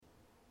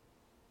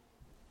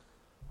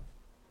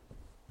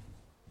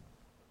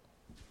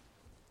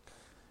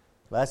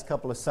Last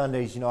couple of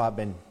Sundays, I've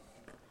been,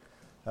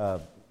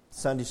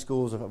 Sunday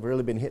schools have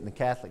really been hitting the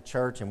Catholic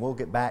Church, and we'll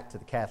get back to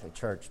the Catholic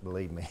Church,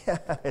 believe me.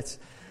 It's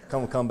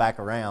going to come back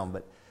around.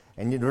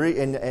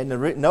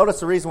 Notice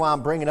the reason why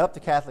I'm bringing up the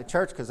Catholic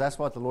Church, because that's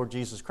what the Lord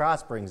Jesus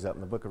Christ brings up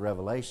in the book of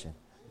Revelation.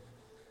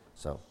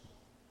 So,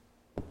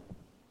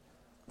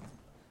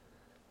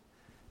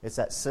 it's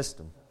that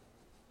system.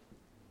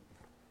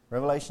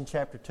 Revelation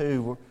chapter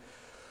 2,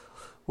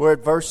 we're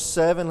at verse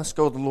 7. Let's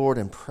go to the Lord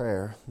in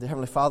prayer. Dear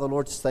Heavenly Father,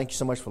 Lord, just thank you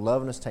so much for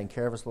loving us, taking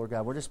care of us, Lord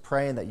God. We're just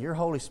praying that your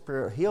Holy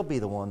Spirit, He'll be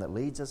the one that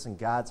leads us and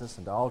guides us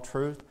into all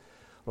truth.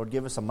 Lord,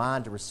 give us a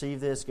mind to receive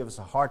this. Give us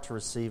a heart to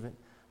receive it.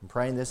 I'm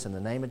praying this in the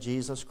name of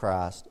Jesus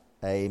Christ.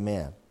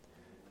 Amen.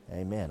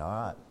 Amen. All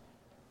right.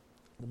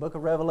 The book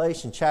of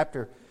Revelation,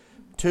 chapter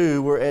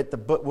 2, we're at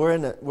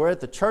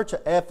the church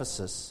of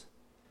Ephesus.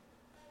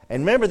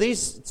 And remember,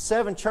 these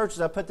 7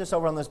 churches, I put this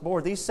over on this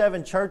board, these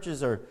 7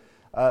 churches are,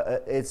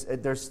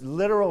 there's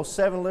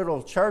 7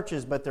 literal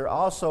churches, but they're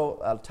also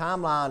a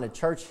timeline of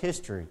church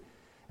history.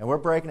 And we're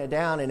breaking it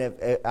down, and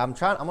I'm going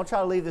to try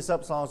to leave this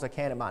up as long as I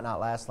can. It might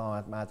not last long.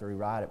 I might have to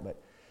rewrite it, but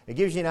it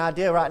gives you an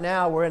idea. Right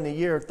now, we're in the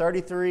year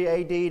 33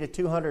 A.D. to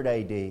 200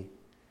 A.D.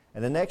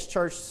 And the next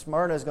church,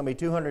 Smyrna, is going to be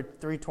 200,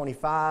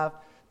 325,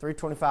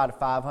 325 to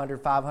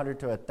 500, 500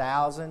 to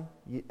 1,000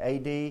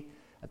 A.D.,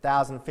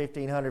 1,000 to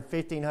 1,500,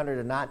 1,500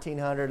 to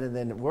 1,900, and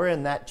then we're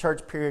in that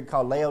church period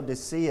called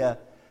Laodicea,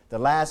 the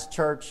last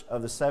church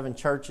of the 7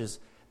 churches.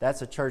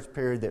 That's a church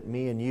period that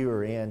me and you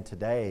are in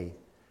today.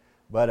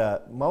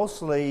 But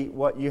mostly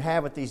what you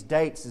have with these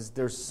dates is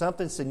there's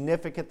something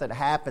significant that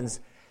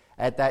happens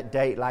at that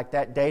date. Like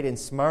that date in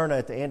Smyrna,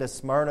 at the end of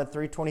Smyrna,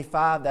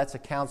 325, that's a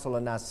Council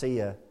of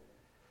Nicaea.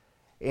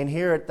 In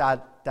here at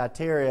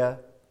Thyatira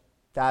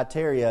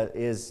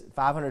is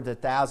 500 to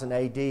 1,000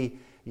 A.D.,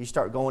 you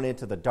start going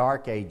into the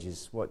Dark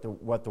Ages, what the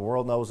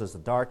world knows as the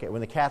Dark Ages,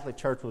 when the Catholic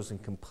Church was in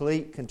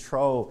complete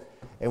control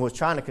and was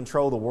trying to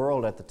control the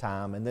world at the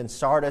time. And then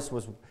Sardis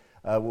was,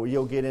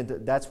 you'll get into,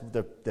 that's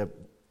the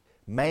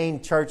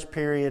main church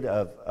period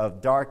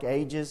of Dark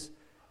Ages.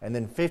 And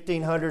then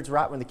 1500s,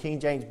 right when the King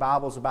James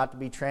Bible is about to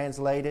be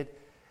translated,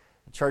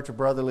 the Church of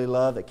Brotherly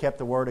Love that kept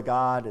the Word of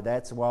God,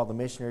 that's where all the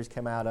missionaries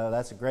come out of.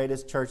 That's the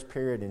greatest church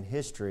period in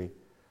history,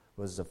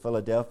 was the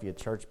Philadelphia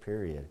church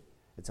period.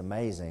 It's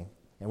amazing.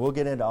 And we'll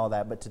get into all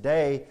that. But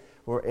today,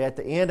 we're at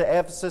the end of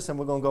Ephesus, and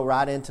we're going to go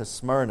right into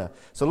Smyrna.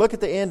 So look at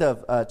the end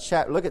of,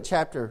 look at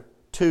chapter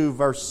 2,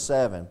 verse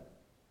 7.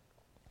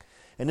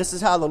 And this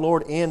is how the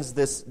Lord ends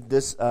this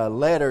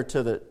letter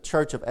to the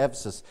church of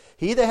Ephesus.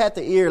 He that hath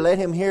the ear, let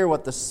him hear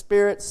what the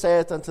Spirit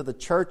saith unto the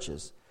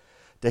churches.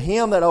 To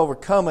him that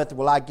overcometh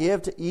will I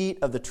give to eat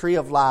of the tree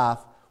of life,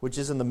 which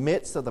is in the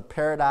midst of the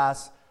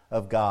paradise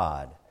of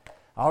God.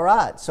 All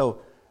right,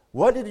 so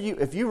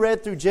if you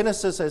read through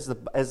Genesis as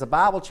the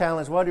Bible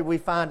challenge, what did we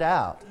find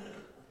out?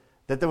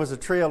 That there was a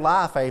tree of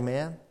life,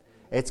 amen?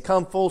 It's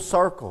come full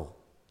circle.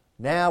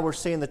 Now we're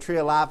seeing the tree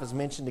of life is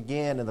mentioned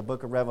again in the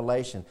book of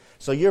Revelation.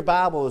 So your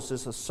Bible is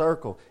just a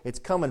circle. It's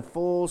coming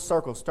full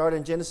circle. Starting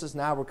in Genesis,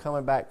 now we're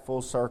coming back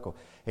full circle.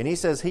 And he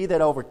says, he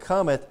that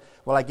overcometh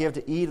will I give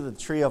to eat of the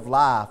tree of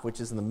life, which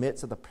is in the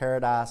midst of the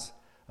paradise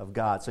of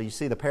God. So you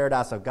see the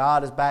paradise of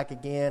God is back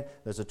again.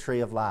 There's a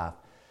tree of life.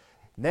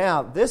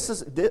 Now,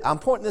 I'm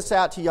pointing this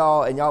out to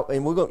y'all, and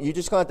you're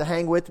just going to have to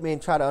hang with me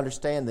and try to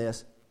understand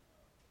this.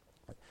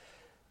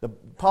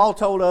 Paul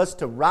told us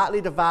to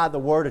rightly divide the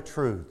word of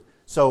truth.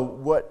 So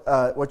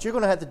what you're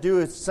going to have to do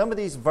is some of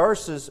these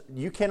verses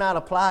you cannot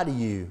apply to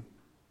you,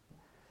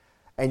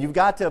 and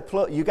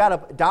doctrinally you got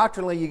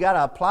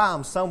to apply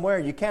them somewhere.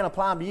 You can't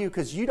apply them to you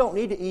because you don't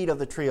need to eat of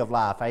the tree of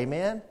life.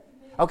 Amen.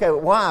 Okay,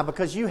 why?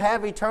 Because you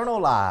have eternal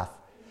life.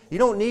 You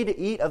don't need to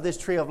eat of this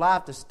tree of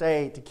life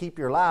to keep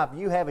your life.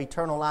 You have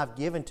eternal life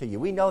given to you.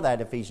 We know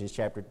that in Ephesians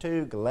chapter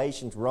 2,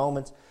 Galatians,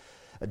 Romans.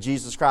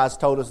 Jesus Christ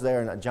told us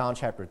there in John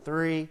chapter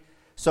 3.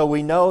 So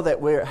we know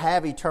that we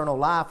have eternal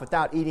life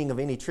without eating of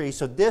any tree.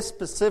 So this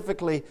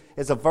specifically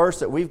is a verse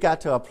that we've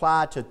got to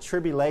apply to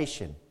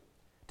tribulation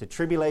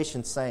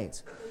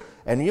saints.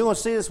 And you're going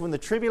to see this when the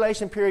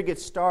tribulation period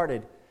gets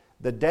started,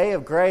 the day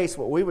of grace,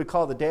 what we would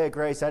call the day of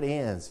grace, that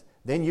ends.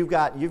 Then you've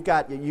got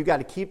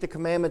to keep the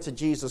commandments of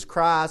Jesus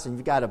Christ, and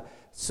you've got to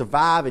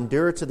survive,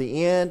 endure to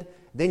the end.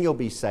 Then you'll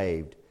be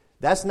saved.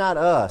 That's not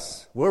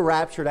us. We're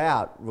raptured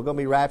out. We're going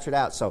to be raptured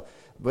out.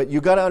 But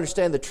you've got to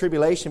understand the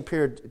tribulation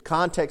period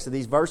context of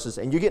these verses,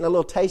 and you're getting a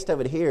little taste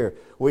of it here,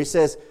 where he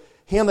says,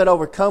 "Him that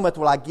overcometh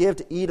will I give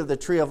to eat of the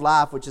tree of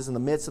life, which is in the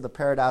midst of the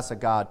paradise of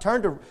God."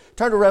 Turn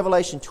to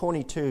Revelation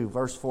 22,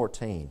 verse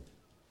 14.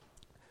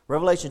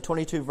 Revelation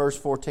 22, verse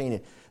 14.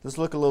 Let's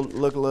look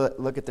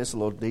at this a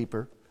little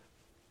deeper.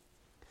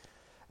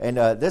 And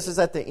this is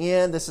at the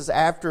end. This is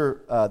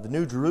after the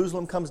New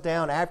Jerusalem comes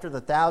down, after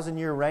the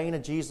 1,000-year reign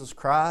of Jesus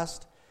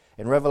Christ.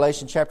 In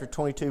Revelation chapter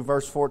 22,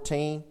 verse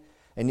 14.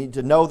 And you need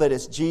to know that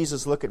it's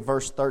Jesus. Look at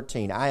verse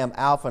 13. "I am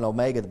Alpha and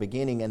Omega, the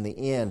beginning and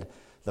the end,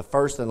 the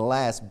first and the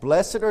last.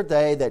 Blessed are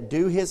they that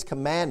do His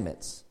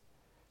commandments."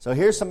 So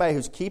here's somebody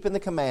who's keeping the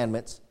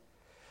commandments,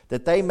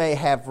 "that they may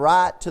have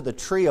right to the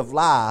tree of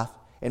life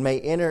and may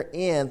enter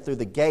in through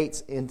the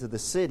gates into the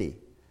city.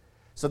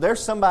 So there's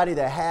somebody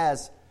that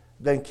has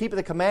been keeping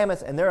the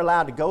commandments, and they're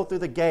allowed to go through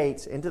the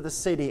gates into the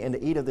city and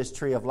to eat of this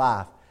tree of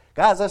life.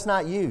 Guys, that's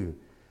not you.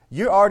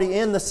 You're already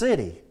in the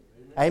city.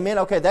 Amen?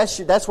 Okay,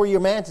 that's where your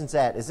mansion's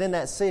at, is in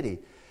that city.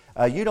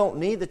 You don't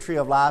need the tree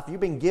of life. You've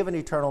been given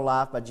eternal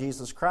life by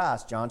Jesus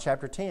Christ, John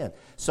chapter 10.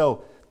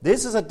 So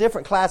this is a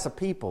different class of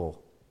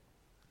people.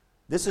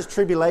 This is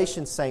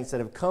tribulation saints that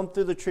have come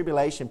through the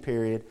tribulation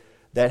period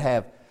that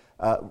have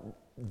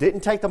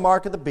didn't take the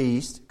mark of the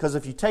beast, because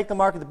if you take the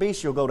mark of the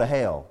beast, you'll go to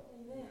hell.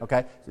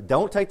 Okay? So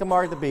don't take the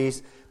mark of the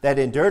beast, that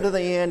endure to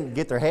the end,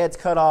 get their heads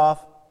cut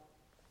off.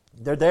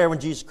 They're there when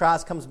Jesus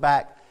Christ comes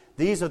back.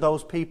 These are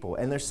those people.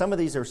 And there's some of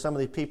these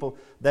people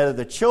that are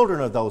the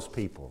children of those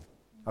people.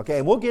 Okay,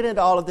 and we'll get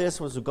into all of this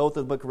as we go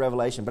through the book of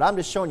Revelation. But I'm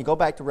just showing you, go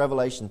back to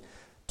Revelation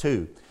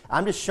 2.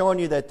 I'm just showing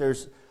you that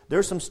there's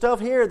some stuff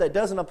here that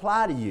doesn't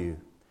apply to you.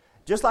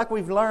 Just like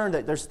we've learned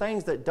that there's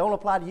things that don't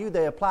apply to you,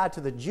 they apply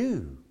to the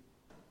Jew.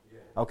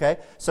 Okay,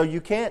 so you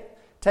can't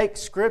take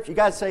scripture. You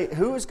got to say,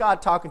 who is God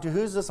talking to?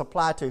 Who does this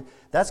apply to?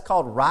 That's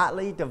called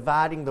rightly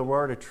dividing the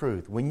word of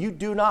truth. When you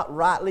do not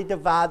rightly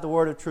divide the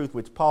word of truth,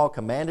 which Paul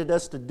commanded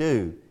us to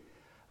do,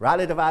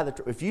 rightly divide the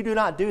truth. If you do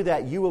not do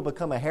that, you will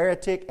become a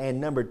heretic. And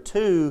number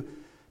two,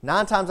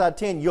 9 times out of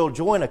 10, you'll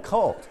join a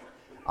cult.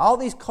 All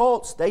these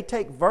cults, they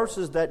take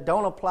verses that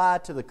don't apply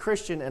to the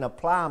Christian and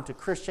apply them to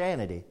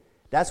Christianity.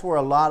 That's where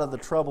a lot of the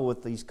trouble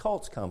with these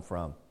cults come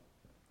from.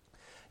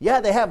 Yeah,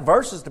 they have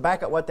verses to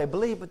back up what they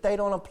believe, but they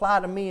don't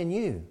apply to me and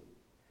you.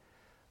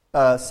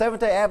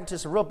 Seventh-day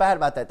Adventists are real bad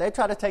about that. They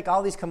try to take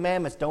all these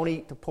commandments, don't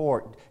eat the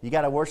pork, you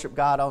got to worship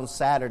God on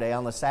Saturday,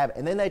 on the Sabbath,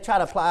 and then they try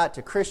to apply it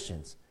to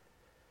Christians.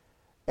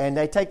 And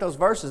they take those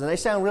verses, and they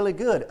sound really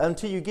good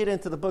until you get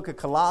into the book of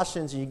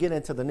Colossians and you get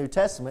into the New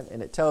Testament,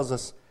 and it tells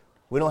us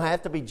we don't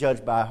have to be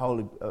judged by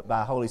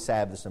holy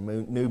Sabbaths or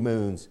new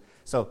moons.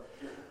 So,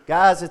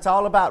 guys, it's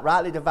all about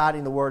rightly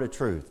dividing the word of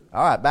truth.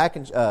 All right, back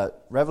in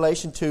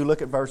Revelation 2,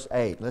 look at verse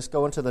 8. Let's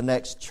go into the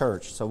next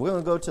church. So we're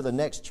going to go to the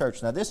next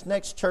church. Now, this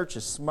next church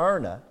is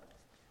Smyrna.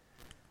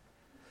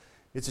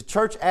 It's a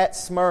church at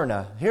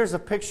Smyrna. Here's a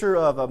picture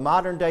of a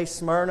modern-day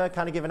Smyrna,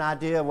 kind of give an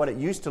idea of what it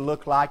used to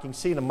look like. You can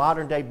see the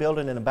modern-day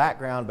building in the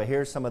background, but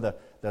here's some of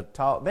the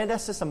tall... Man,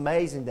 that's just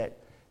amazing that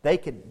they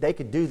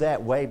could do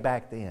that way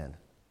back then.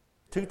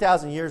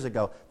 2,000 years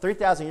ago,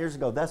 3,000 years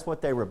ago, that's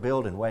what they were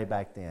building way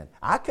back then.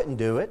 I couldn't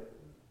do it.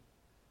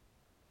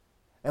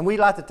 And we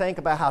like to think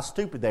about how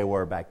stupid they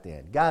were back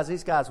then. Guys,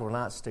 these guys were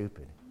not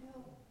stupid.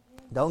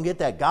 Don't get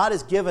that. God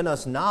has given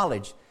us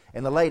knowledge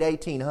in the late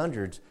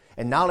 1800s,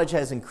 and knowledge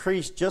has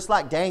increased just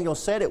like Daniel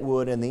said it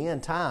would in the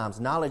end times.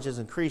 Knowledge has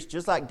increased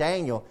just like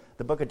Daniel,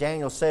 the book of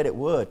Daniel said it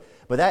would.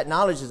 But that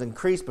knowledge has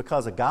increased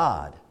because of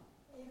God.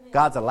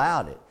 God's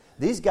allowed it.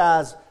 These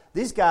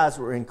guys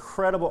were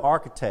incredible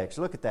architects.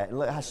 Look at that.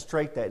 Look how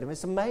straight that is.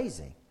 It's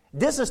amazing.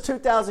 This is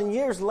 2,000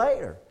 years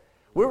later.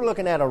 We were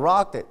looking at a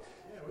rock that...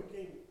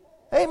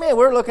 Hey, man,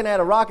 we're looking at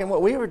a rock and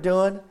what we were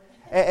doing.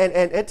 And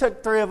it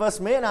took 3 of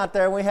us men out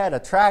there. We had a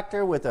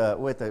tractor with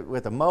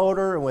a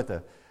motor and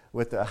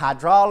with the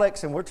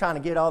hydraulics, and we're trying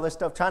to get all this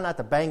stuff, trying not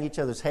to bang each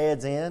other's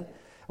heads in.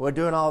 We're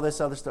doing all this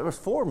other stuff. There's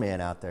 4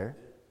 men out there.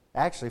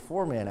 Actually,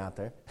 4 men out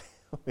there.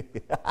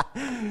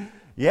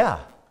 Yeah.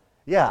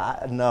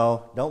 Yeah,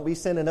 no, don't be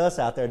sending us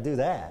out there to do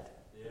that.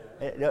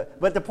 Yeah.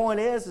 But the point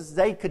is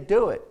they could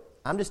do it.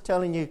 I'm just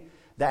telling you,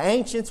 the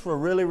ancients were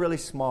really, really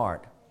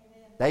smart.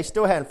 They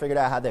still hadn't figured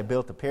out how they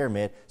built the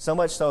pyramid, so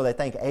much so they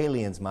think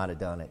aliens might have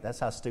done it. That's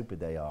how stupid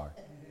they are.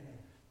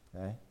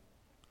 Okay?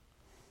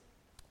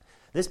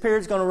 This period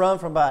is going to run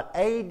from about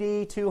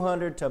AD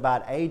 200 to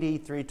about AD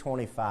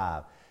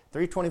 325.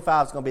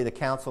 325 is going to be the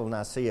Council of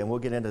Nicaea, and we'll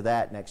get into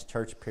that next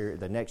church period,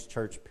 the next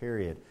church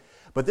period.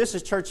 But this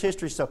is church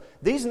history, so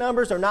these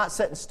numbers are not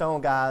set in stone,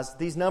 guys.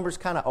 These numbers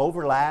kind of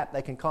overlap.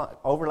 They can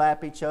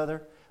overlap each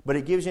other, but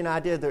it gives you an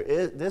idea.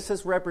 This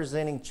is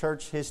representing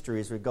church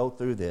history as we go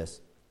through this.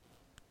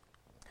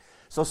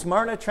 So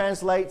Smyrna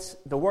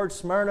the word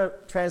Smyrna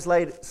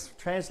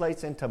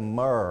translates into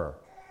myrrh.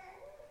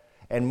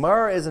 And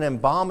myrrh is an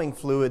embalming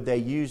fluid they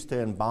use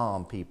to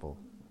embalm people.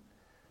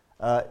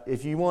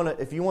 If you want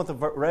the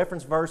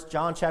reference verse,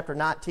 John chapter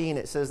 19,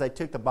 it says they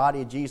took the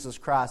body of Jesus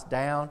Christ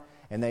down,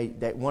 and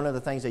one of the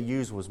things they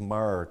used was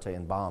myrrh to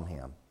embalm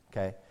him.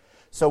 Okay,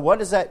 so what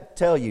does that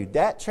tell you?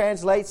 That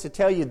translates to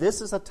tell you this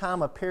is a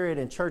period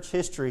in church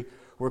history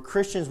where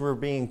Christians were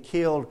being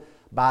killed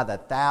by the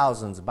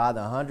thousands, by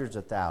the hundreds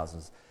of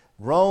thousands.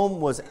 Rome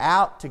was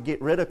out to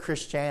get rid of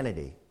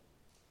Christianity.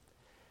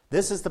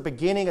 This is the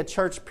beginning of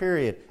church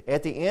period.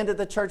 At the end of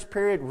the church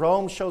period,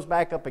 Rome shows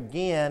back up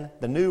again,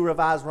 the new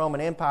revised Roman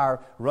Empire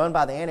run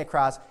by the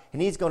Antichrist,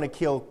 and he's going to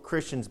kill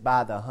Christians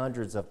by the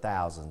hundreds of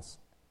thousands.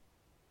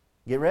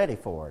 Get ready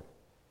for it.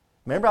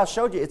 Remember, I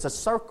showed you it's a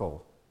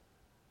circle.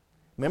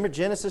 Remember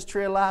Genesis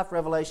tree of life,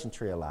 Revelation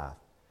tree of life.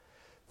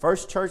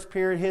 First church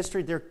period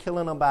history, they're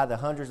killing them by the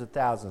hundreds of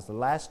thousands. The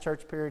last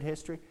church period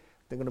history,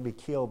 they're going to be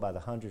killed by the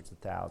hundreds of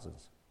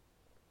thousands.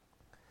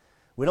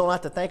 We don't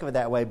like to think of it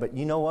that way, but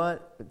you know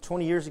what?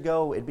 20 years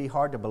ago, it'd be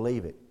hard to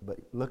believe it. But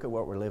look at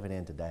what we're living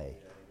in today.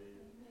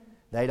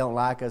 They don't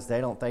like us.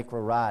 They don't think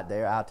we're right.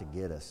 They're out to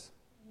get us.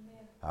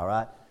 All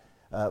right?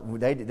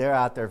 They're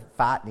out there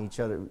fighting each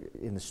other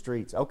in the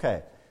streets.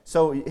 Okay.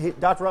 So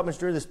Dr. Ruttman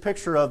drew this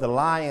picture of the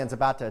lions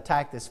about to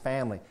attack this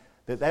family.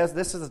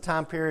 This is a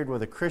time period where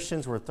the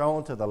Christians were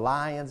thrown to the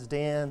lion's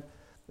den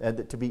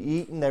to be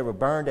eaten. They were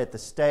burned at the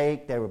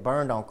stake. They were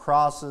burned on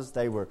crosses.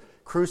 They were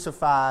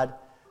crucified.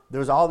 There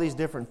was all these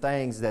different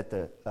things that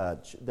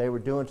they were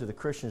doing to the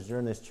Christians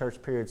during this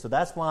church period. So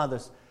that's why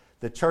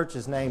the church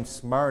is named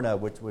Smyrna,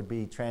 which would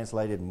be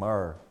translated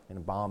myrrh, and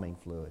embalming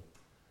fluid.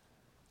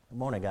 Good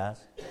morning, guys.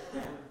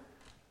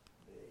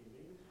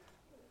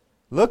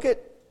 Look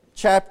at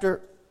chapter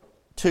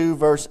 2,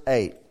 verse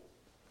 8.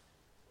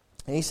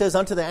 And he says,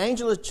 unto the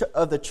angel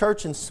of the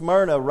church in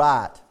Smyrna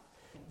write.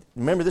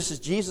 Remember, this is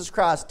Jesus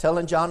Christ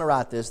telling John to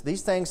write this.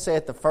 These things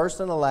saith the first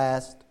and the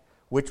last,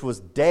 which was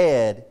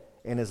dead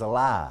and is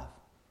alive.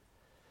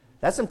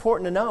 That's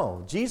important to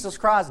know. Jesus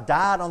Christ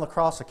died on the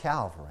cross of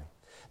Calvary.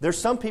 There's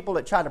some people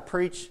that try to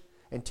preach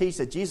and teach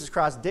that Jesus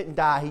Christ didn't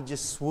die, He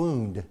just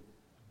swooned.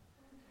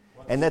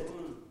 And that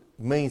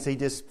means He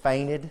just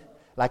fainted.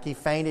 Like He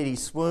fainted, He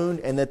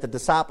swooned, and that the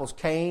disciples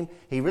came.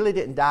 He really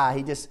didn't die.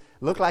 He just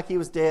looked like He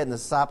was dead, and the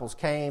disciples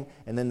came,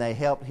 and then they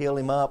helped heal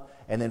Him up.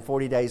 And then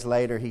 40 days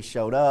later, He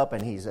showed up,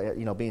 and He's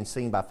being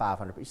seen by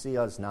 500 people. You see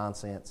all this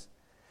nonsense?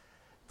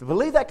 To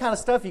believe that kind of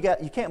stuff,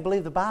 you can't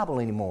believe the Bible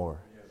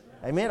anymore.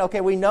 Amen? Okay,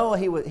 we know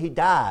He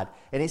died.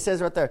 And He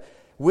says right there,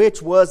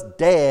 which was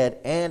dead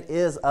and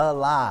is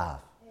alive.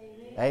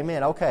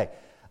 Amen. Okay.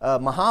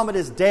 Muhammad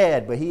is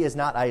dead, but he is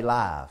not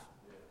alive.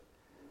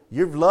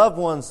 Your loved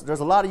ones, there's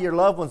a lot of your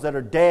loved ones that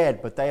are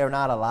dead, but they are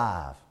not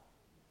alive.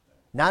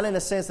 Not in the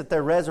sense that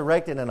they're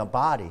resurrected in a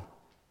body.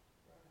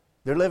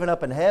 They're living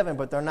up in heaven,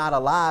 but they're not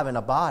alive in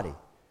a body.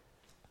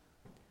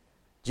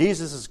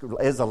 Jesus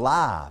is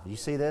alive. You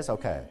see this?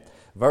 Okay.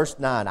 Verse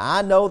 9,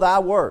 I know thy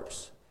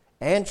works,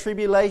 and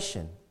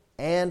tribulation,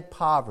 and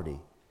poverty.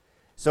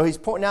 So he's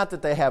pointing out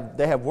that they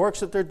have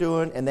works that they're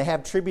doing, and they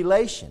have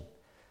tribulation.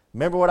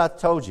 Remember what I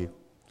told you.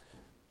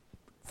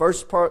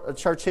 First part of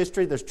church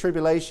history, there's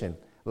tribulation.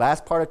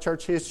 Last part of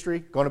church history,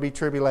 going to be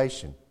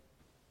tribulation.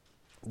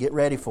 Get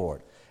ready for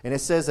it. And it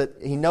says that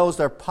he knows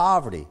their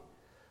poverty,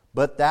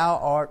 but thou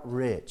art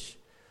rich.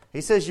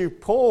 He says you're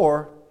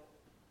poor,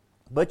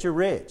 but you're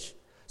rich.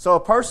 So a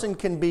person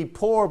can be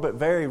poor but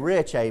very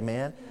rich,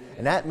 amen.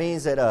 And that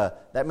means that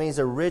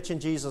they're rich in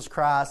Jesus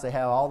Christ. They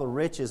have all the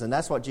riches, and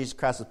that's what Jesus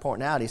Christ is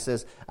pointing out. He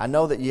says, I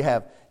know that you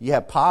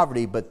have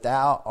poverty, but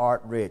thou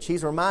art rich.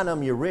 He's reminding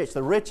them you're rich.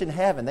 They're rich in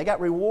heaven. They got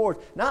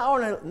rewards. Not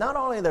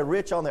only are they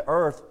rich on the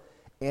earth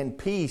in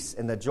peace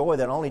and the joy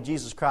that only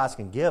Jesus Christ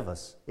can give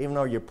us. Even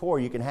though you're poor,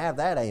 you can have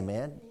that,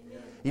 amen.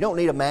 You don't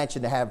need a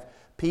mansion to have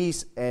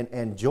peace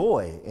and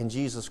joy in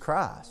Jesus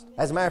Christ.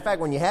 As a matter of fact,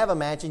 when you have a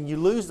mansion, you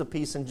lose the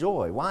peace and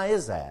joy. Why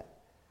is that?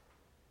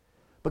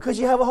 Because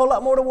you have a whole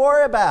lot more to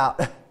worry about.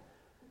 I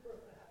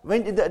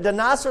mean, the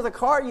nicer the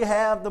car you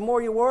have, the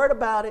more you're worried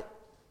about it.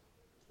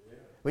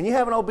 When you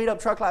have an old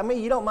beat-up truck like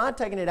me, you don't mind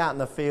taking it out in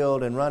the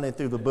field and running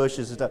through the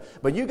bushes and stuff.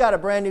 But you got a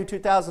brand new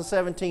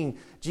 2017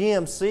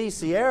 GMC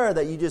Sierra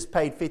that you just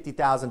paid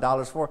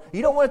 $50,000 for.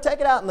 You don't want to take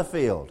it out in the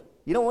field.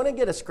 You don't want to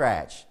get a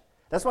scratch.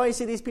 That's why you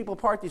see these people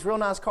park these real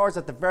nice cars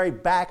at the very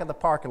back of the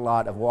parking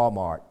lot of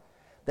Walmart.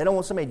 They don't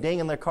want somebody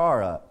dinging their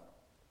car up.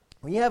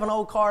 When you have an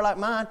old car like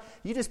mine,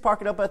 you just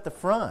park it up at the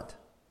front.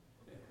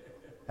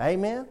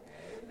 Amen?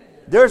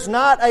 There's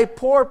not a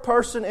poor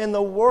person in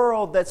the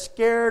world that's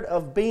scared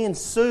of being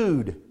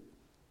sued.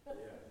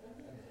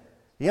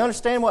 You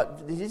understand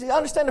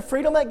the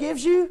freedom that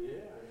gives you?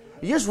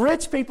 There's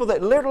rich people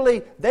that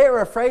literally,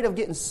 they're afraid of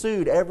getting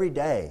sued every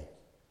day.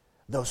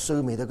 They'll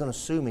sue me. They're going to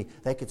sue me.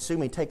 They could sue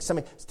me,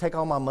 take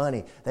all my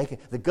money.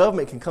 The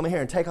government can come in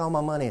here and take all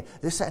my money.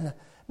 There's none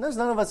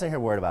of us in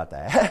here worried about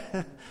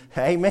that.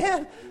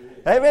 Amen?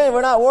 Amen.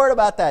 We're not worried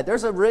about that.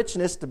 There's a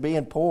richness to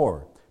being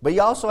poor. But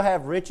you also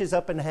have riches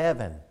up in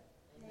heaven.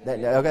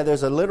 Okay,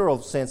 there's a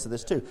literal sense of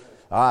this too.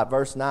 All right,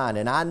 verse 9.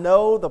 And I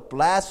know the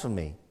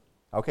blasphemy.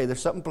 Okay,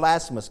 there's something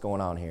blasphemous going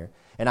on here.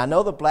 And I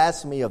know the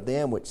blasphemy of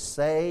them which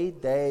say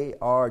they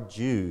are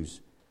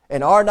Jews,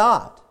 and are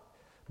not,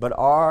 but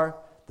are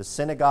the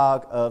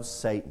synagogue of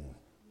Satan.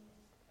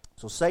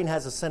 So Satan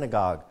has a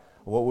synagogue,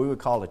 what we would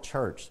call a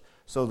church.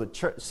 So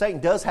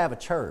Satan does have a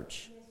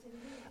church.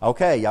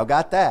 Okay, y'all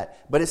got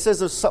that. But it says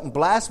there's something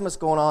blasphemous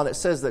going on. It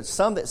says that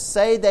some that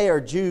say they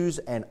are Jews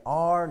and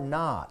are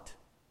not.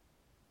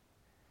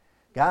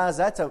 Guys,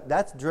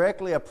 that's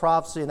directly a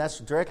prophecy and that's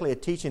directly a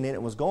teaching. And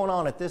it was going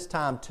on at this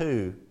time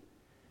too.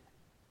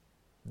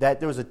 That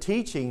there was a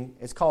teaching,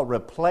 it's called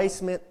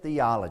replacement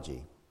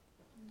theology.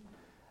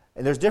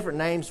 And there's different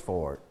names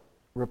for it.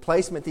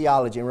 Replacement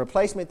theology. And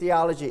replacement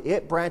theology,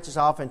 it branches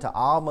off into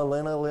all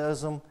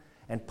millennialism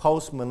and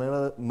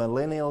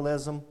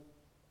post-millennialism.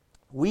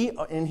 We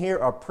in here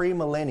are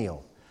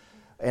premillennial.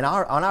 On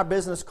our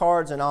business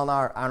cards and on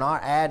our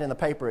ad in the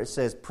paper, it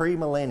says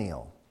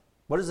premillennial.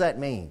 What does that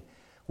mean?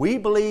 We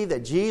believe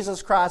that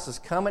Jesus Christ is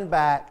coming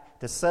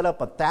back to set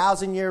up a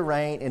 1,000-year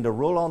reign and to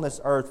rule on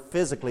this earth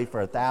physically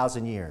for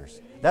 1,000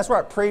 years. That's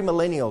what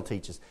premillennial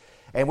teaches.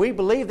 And we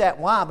believe that.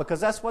 Why?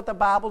 Because that's what the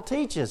Bible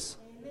teaches.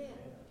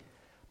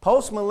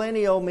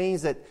 Postmillennial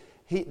means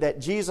that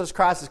Jesus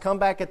Christ has come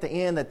back at the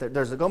end, that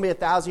there's going to be a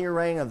 1,000-year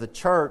reign of the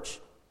church.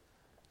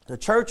 The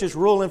church is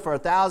ruling for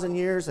 1,000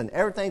 years and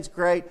everything's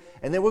great,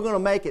 and then we're going to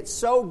make it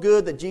so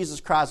good that Jesus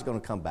Christ is going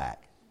to come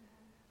back.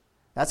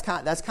 That's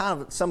kind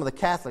of some of the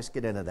Catholics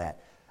get into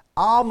that.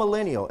 All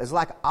millennial is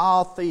like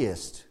all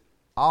theist.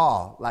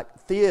 All, like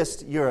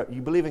theist, you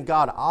believe in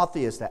God. All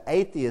theist, the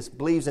atheist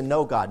believes in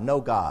no God,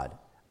 no God.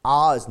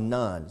 All is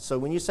none. So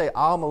when you say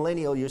all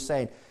millennial, you're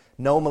saying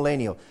no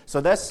millennial. So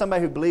that's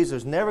somebody who believes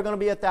there's never going to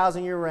be a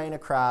 1,000-year reign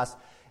of Christ.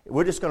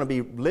 We're just going to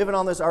be living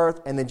on this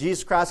earth, and then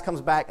Jesus Christ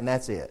comes back, and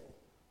that's it.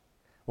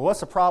 Well,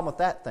 what's the problem with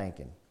that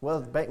thinking? Well,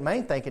 the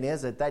main thinking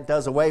is that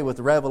does away with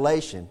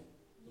Revelation.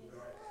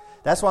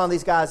 That's why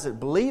these guys that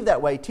believe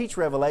that way teach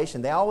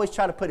Revelation. They always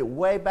try to put it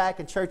way back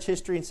in church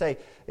history and say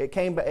it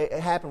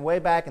happened way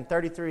back in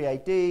 33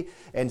 A.D.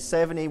 and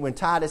 70 when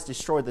Titus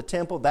destroyed the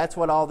temple. That's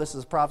what all this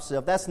is a prophecy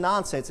of. That's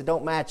nonsense. It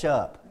don't match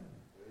up.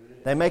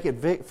 They make it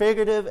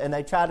figurative and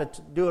they try to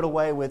do it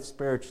away with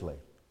spiritually.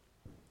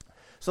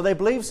 So they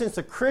believe since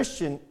a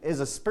Christian is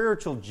a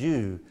spiritual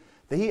Jew,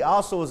 that he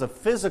also is a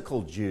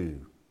physical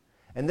Jew,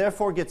 and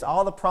therefore gets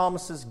all the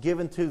promises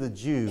given to the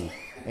Jew.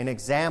 An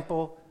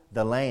example,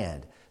 the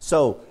land.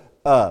 So,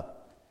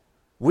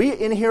 we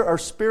in here are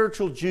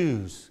spiritual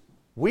Jews.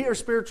 We are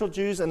spiritual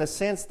Jews in the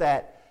sense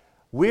that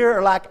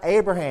we're like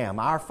Abraham,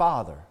 our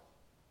father.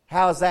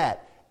 How's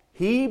that?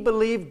 He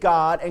believed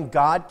God, and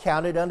God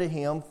counted unto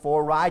him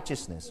for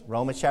righteousness.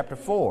 Romans chapter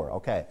 4.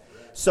 Okay.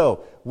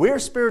 So, we're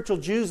spiritual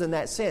Jews in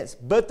that sense.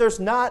 But there's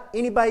not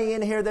anybody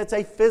in here that's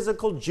a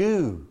physical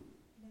Jew.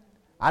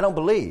 I don't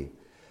believe.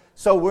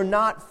 So, we're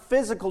not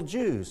physical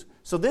Jews.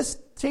 So this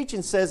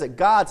teaching says that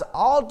God's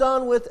all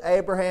done with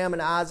Abraham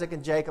and Isaac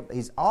and Jacob.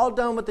 He's all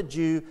done with the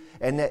Jew.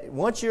 And that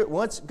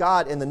once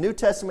God, in the New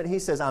Testament, He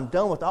says, I'm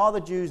done with all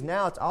the Jews.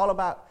 Now it's all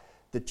about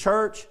the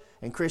church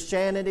and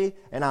Christianity.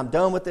 And I'm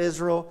done with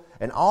Israel.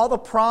 And all the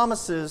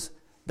promises,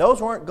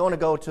 those weren't going to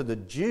go to the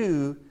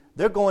Jew.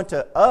 They're going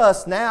to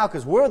us now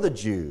because we're the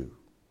Jew.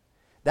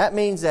 That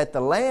means that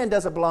the land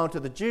doesn't belong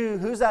to the Jew.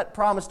 Who's that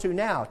promised to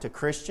now? To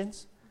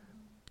Christians.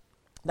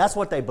 That's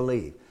what they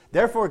believe.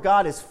 Therefore,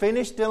 God is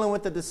finished dealing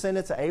with the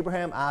descendants of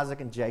Abraham,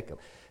 Isaac, and Jacob.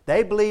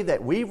 They believe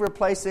that we've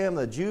replaced them.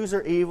 The Jews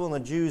are evil and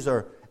the Jews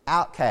are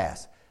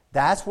outcasts.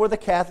 That's where the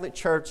Catholic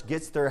Church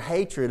gets their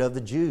hatred of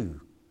the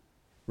Jew.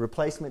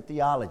 Replacement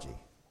theology.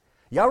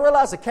 Y'all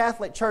realize the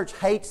Catholic Church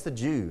hates the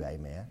Jew,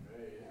 amen?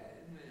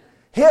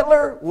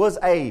 Hitler was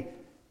a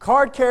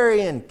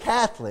card-carrying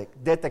Catholic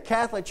that the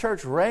Catholic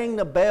Church rang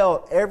the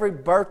bell every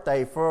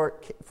birthday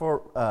for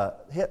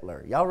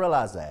Hitler. Y'all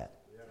realize that?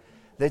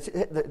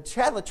 The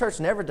Catholic Church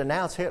never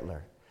denounced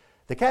Hitler.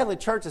 The Catholic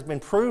Church has been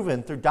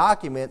proven through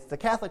documents. The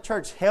Catholic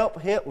Church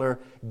helped Hitler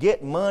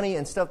get money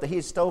and stuff that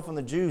he stole from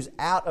the Jews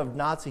out of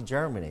Nazi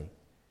Germany.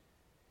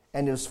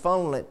 And it was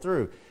funneling it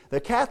through. The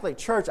Catholic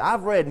Church,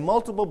 I've read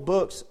multiple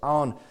books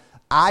on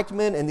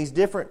Eichmann and these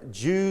different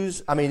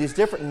these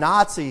different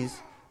Nazis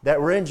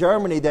that were in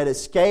Germany that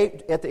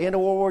escaped at the end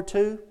of World War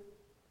II.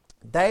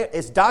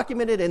 It's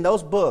documented in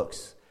those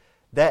books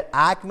that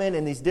Eichmann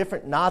and these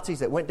different Nazis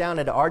that went down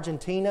into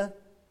Argentina,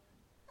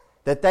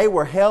 that they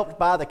were helped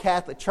by the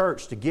Catholic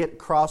Church to get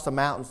across the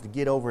mountains to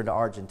get over into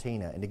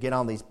Argentina and to get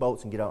on these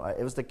boats and get on.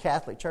 It was the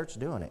Catholic Church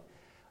doing it.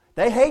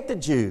 They hate the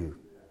Jew.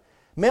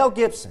 Mel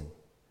Gibson,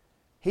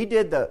 he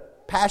did the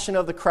Passion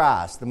of the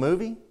Christ, the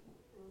movie.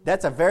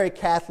 That's a very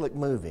Catholic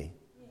movie.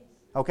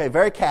 Okay,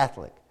 very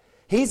Catholic.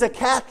 He's a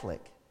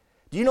Catholic.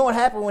 Do you know what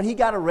happened when he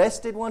got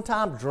arrested one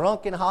time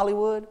drunk in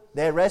Hollywood?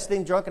 They arrested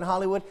him drunk in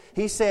Hollywood.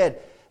 He said,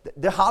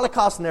 the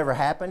Holocaust never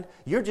happened.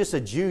 You're just a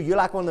Jew. You're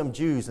like one of them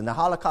Jews. And the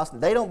Holocaust,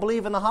 they don't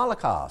believe in the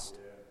Holocaust.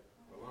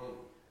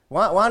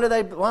 Why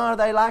are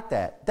they like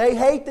that? They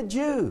hate the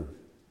Jew.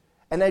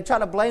 And they try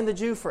to blame the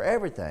Jew for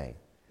everything.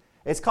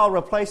 It's called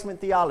replacement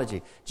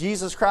theology.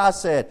 Jesus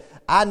Christ said,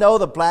 I know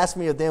the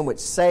blasphemy of them which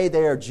say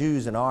they are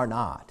Jews and are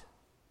not.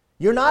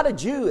 You're not a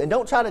Jew, and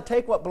don't try to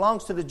take what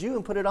belongs to the Jew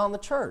and put it on the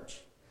church.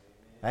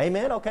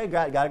 Amen? Okay,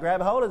 got to grab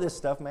a hold of this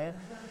stuff, man.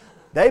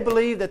 They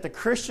believe that the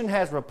Christian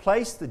has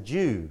replaced the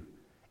Jew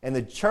and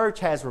the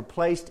church has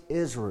replaced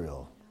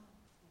Israel.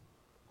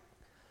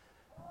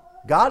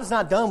 God is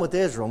not done with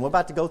Israel. And we're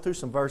about to go through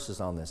some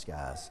verses on this,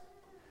 guys.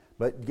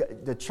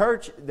 But the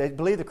church, they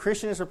believe the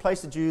Christian has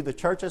replaced the Jew, the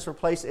church has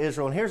replaced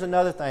Israel. And here's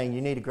another thing you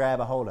need to grab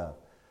a hold of.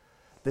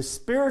 The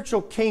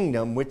spiritual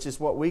kingdom, which is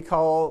what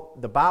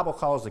the Bible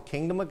calls the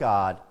kingdom of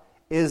God,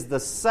 is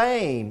the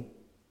same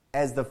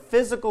as the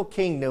physical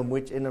kingdom,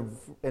 which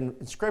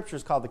in Scripture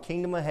is called the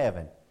kingdom of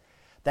heaven.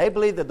 They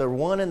believe that they're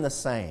one and the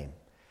same.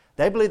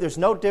 They believe there's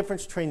no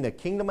difference between the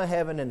kingdom of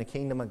heaven and the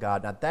kingdom of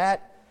God. Now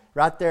that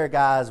right there,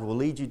 guys, will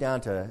lead you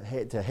down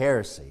to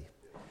heresy.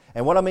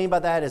 And what I mean by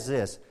that is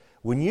this.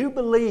 When you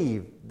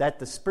believe that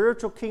the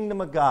spiritual kingdom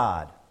of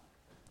God,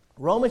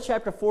 Romans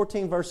chapter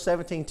 14, verse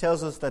 17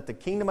 tells us that the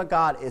kingdom of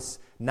God is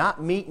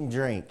not meat and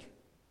drink.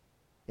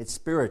 It's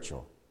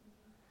spiritual.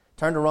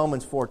 Turn to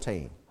Romans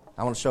 14.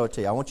 I want to show it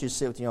to you. I want you to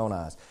see it with your own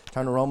eyes.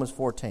 Turn to Romans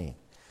 14.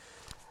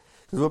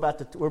 Because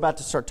we're about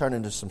to start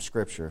turning to some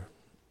scripture.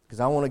 Because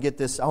I want to get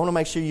this. I want to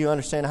make sure you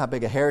understand how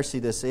big a heresy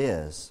this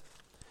is.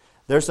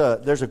 There's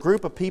a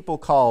group of people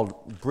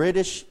called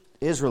British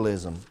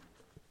Israelites,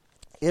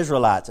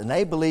 and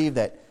they believe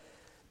that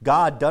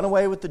God done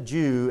away with the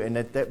Jew, and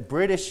that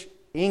British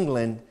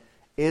England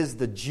is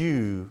the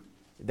Jew.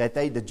 That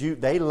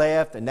they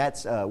left, and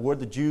that's where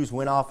the Jews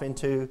went off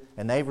into,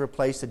 and they've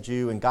replaced the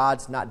Jew, and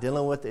God's not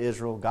dealing with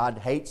Israel. God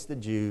hates the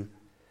Jew.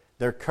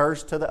 They're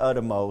cursed to the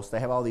uttermost. They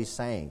have all these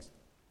sayings.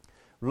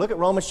 Look at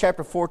Romans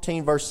chapter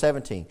 14, verse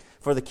 17.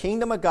 For the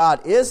kingdom of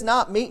God is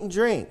not meat and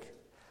drink,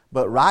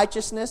 but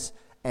righteousness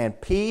and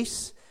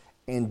peace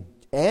and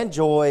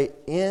joy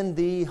in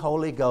the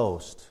Holy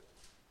Ghost.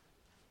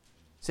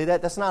 See,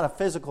 that's not a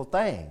physical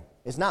thing.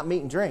 It's not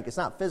meat and drink. It's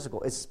not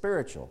physical. It's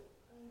spiritual.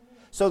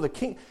 So the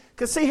king,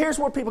 because see, here's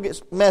where people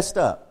get messed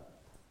up.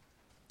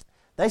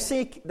 They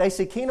see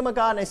kingdom of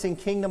God and they see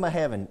kingdom of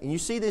heaven. And you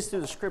see this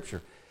through the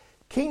scripture.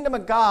 Kingdom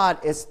of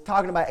God is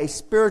talking about a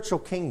spiritual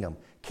kingdom.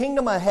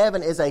 Kingdom of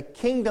heaven is a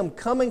kingdom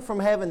coming from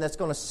heaven that's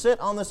going to sit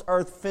on this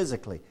earth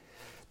physically.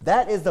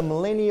 That is the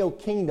millennial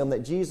kingdom that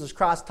Jesus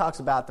Christ talks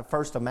about the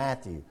first of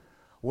Matthew,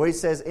 where he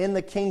says, in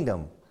the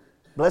kingdom,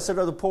 blessed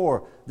are the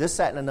poor, this,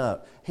 that, and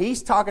another.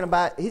 He's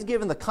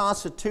giving the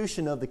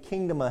constitution of the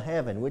kingdom of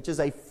heaven, which is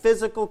a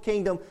physical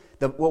kingdom,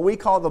 what we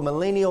call the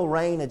millennial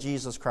reign of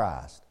Jesus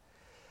Christ.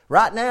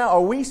 Right now,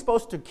 are we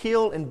supposed to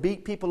kill and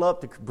beat people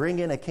up to bring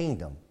in a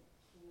kingdom?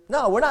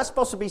 No, we're not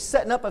supposed to be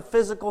setting up a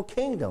physical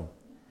kingdom.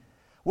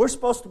 We're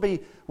supposed to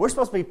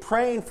be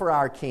praying for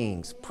our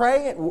kings.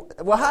 Praying.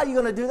 Well, how are you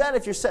going to do that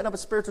if you're setting up a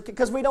spiritual kingdom?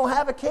 Because we don't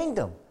have a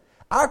kingdom.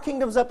 Our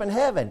kingdom's up in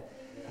heaven.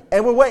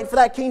 And we're waiting for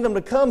that kingdom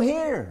to come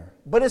here.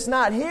 But it's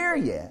not here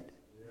yet.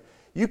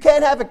 You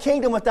can't have a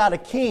kingdom without a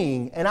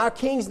king, and our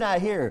king's not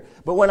here.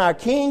 But when our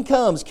king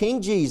comes,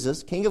 King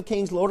Jesus, King of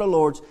kings, Lord of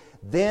lords,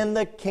 then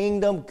the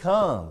kingdom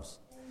comes.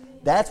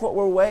 That's what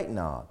we're waiting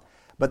on.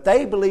 But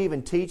they believe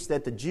and teach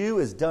that the Jew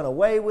is done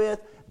away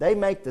with. They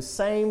make the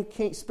same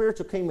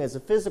spiritual kingdom as a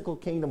physical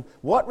kingdom.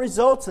 What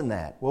results in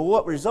that? Well,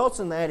 what results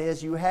in that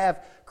is you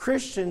have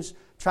Christians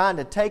trying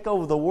to take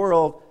over the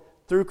world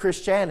through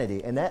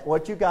Christianity. And that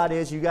what you got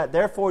is,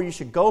 therefore you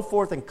should go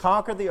forth and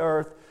conquer the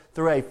earth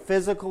through a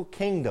physical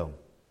kingdom.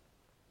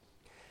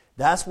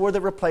 That's where the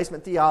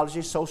replacement theology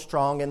is so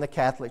strong in the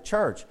Catholic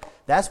Church.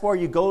 That's where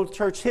you go to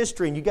church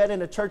history, and you get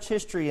into church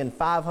history in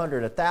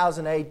 500,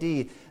 1000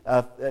 AD,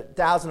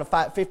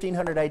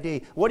 1500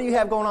 AD. What do you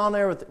have going on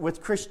there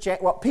with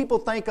Christianity? What people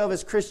think of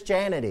as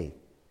Christianity,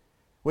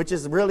 which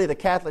is really the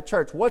Catholic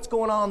Church. What's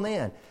going on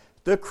then?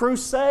 The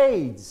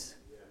Crusades.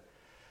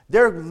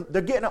 They're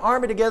getting an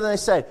army together and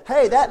they say,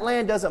 hey, that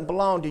land doesn't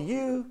belong to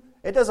you.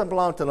 It doesn't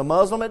belong to the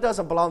Muslim. It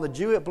doesn't belong to the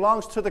Jew. It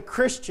belongs to the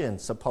Christian,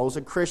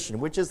 supposed Christian,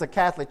 which is the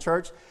Catholic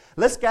Church.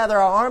 Let's gather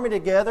our army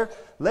together.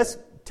 Let's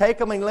take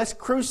them and let's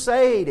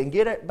crusade and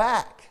get it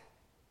back.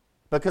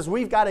 Because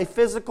we've got a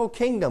physical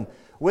kingdom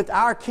with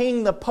our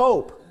king, the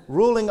Pope,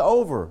 ruling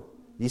over.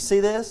 You see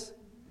this?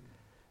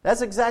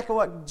 That's exactly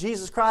what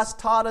Jesus Christ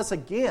taught us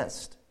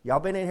against.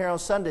 Y'all been in here on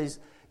Sundays.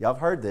 Y'all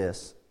have heard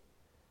this.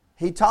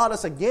 He taught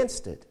us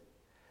against it.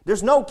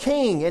 There's no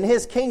king in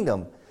His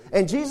kingdom.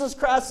 In Jesus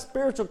Christ's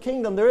spiritual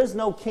kingdom, there is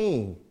no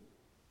king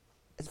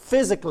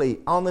physically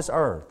on this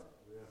earth.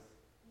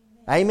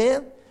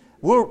 Amen?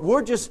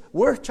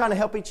 We're trying to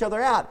help each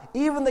other out.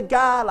 Even a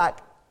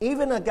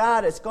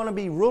guy that's going to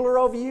be ruler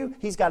over you,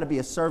 he's got to be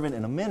a servant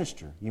and a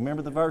minister. You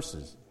remember the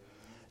verses?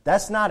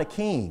 That's not a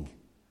king.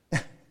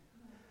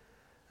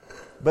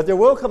 But there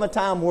will come a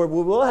time where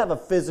we will have a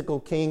physical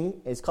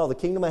king. It's called the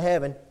kingdom of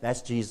heaven.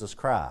 That's Jesus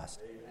Christ.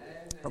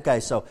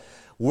 Okay, so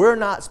we're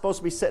not supposed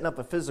to be setting up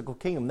a physical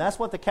kingdom. That's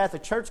what the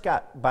Catholic Church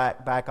got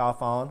back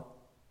off on,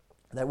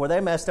 where they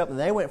messed up and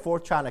they went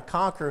forth trying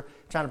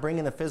to bring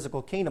in the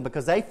physical kingdom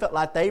because they felt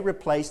like they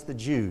replaced the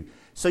Jew.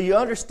 So you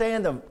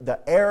understand the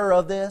error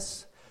of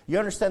this? You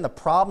understand the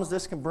problems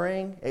this can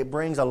bring? It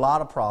brings a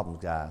lot of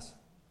problems, guys.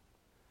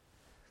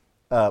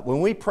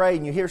 When we pray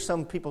and you hear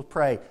some people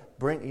pray,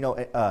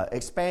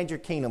 expand your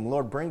kingdom.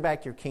 Lord, bring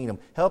back your kingdom.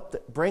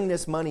 Bring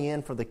this money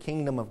in for the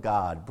kingdom of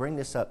God. Bring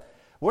this up.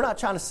 We're not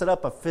trying to set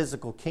up a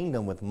physical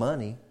kingdom with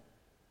money.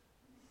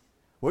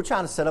 We're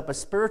trying to set up a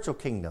spiritual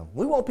kingdom.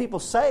 We want people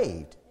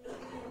saved.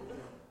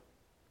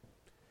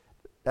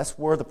 That's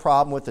where the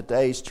problem with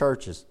today's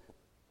church is.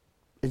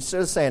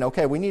 Instead of saying,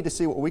 okay, we need to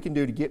see what we can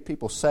do to get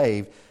people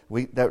saved,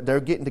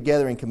 they're getting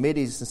together in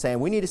committees and saying,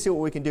 we need to see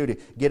what we can do to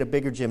get a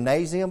bigger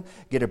gymnasium,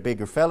 get a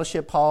bigger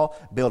fellowship hall,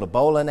 build a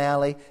bowling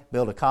alley,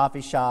 build a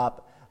coffee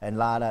shop, and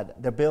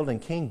they're building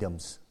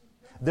kingdoms.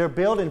 They're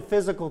building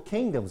physical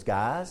kingdoms,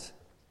 guys.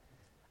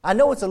 I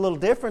know it's a little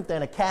different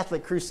than a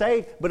Catholic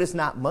crusade, but it's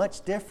not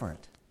much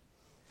different.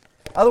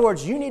 In other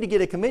words, you need to get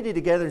a committee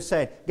together and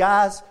say,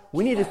 guys,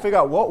 we need to figure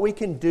out what we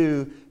can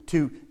do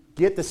to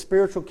get the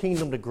spiritual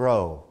kingdom to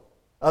grow.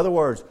 Other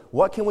words,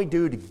 what can we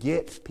do to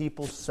get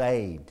people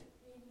saved?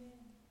 Amen.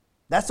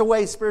 That's the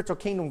way spiritual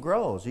kingdom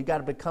grows. You got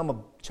to become a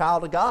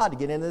child of God to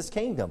get into this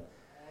kingdom.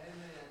 Amen.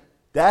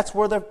 That's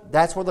where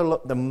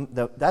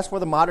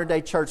the modern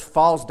day church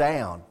falls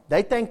down.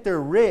 They think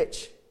they're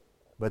rich,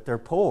 but they're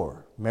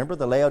poor. Remember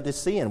the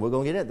Laodicean? We're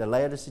going to get it. The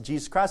Laodicean.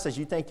 Jesus Christ says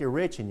you think you're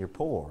rich and you're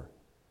poor.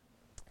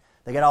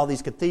 They got all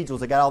these cathedrals.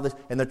 They got all this,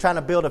 and they're trying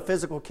to build a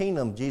physical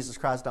kingdom. Jesus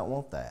Christ don't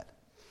want that.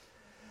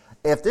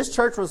 If this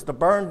church was to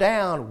burn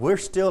down, we're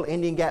still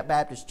Indian Gap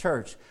Baptist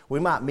Church. We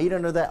might meet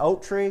under that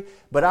oak tree,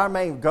 but our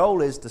main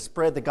goal is to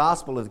spread the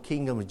gospel of the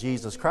kingdom of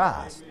Jesus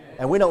Christ. Amen.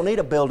 And we don't need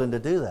a building to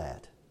do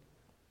that.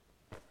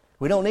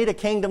 We don't need a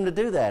kingdom to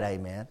do that,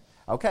 amen.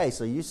 Okay,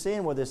 so you're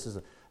seeing where this is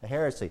a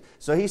heresy.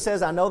 So he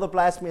says, I know the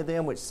blasphemy of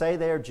them which say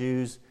they are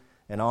Jews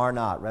and are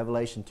not.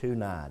 Revelation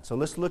 2:9. So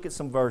let's look at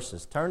some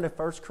verses. Turn to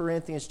 1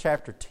 Corinthians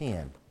chapter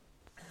 10.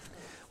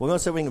 We're going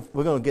to see if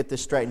we're going to get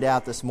this straightened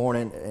out this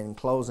morning in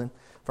closing.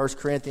 1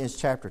 Corinthians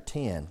chapter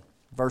 10,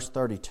 verse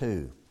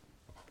 32.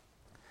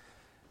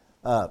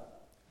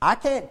 I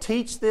can't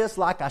teach this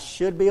like I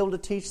should be able to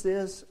teach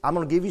this. I'm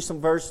going to give you some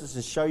verses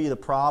and show you the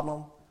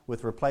problem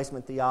with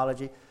replacement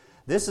theology.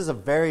 This is a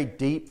very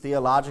deep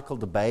theological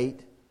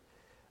debate.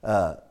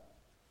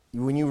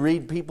 When you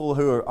read people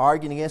who are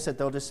arguing against it,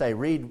 they'll just say,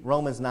 read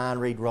Romans 9,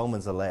 read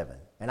Romans 11.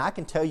 And I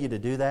can tell you to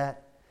do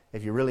that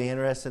if you're really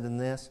interested in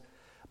this.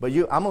 But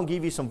I'm going to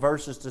give you some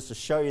verses just to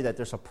show you that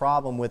there's a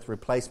problem with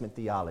replacement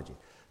theology.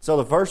 So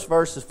the first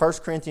verse is 1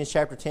 Corinthians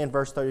chapter 10,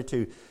 verse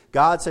 32.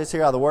 God says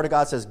here, the Word of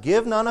God says,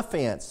 give none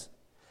offense,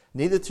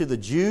 neither to the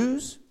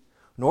Jews,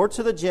 nor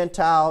to the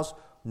Gentiles,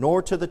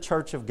 nor to the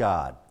church of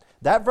God.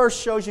 That verse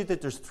shows you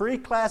that there's three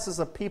classes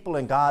of people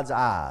in God's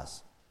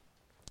eyes.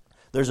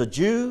 There's a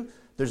Jew,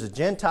 there's a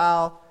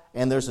Gentile,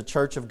 and there's a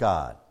church of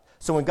God.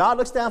 So when God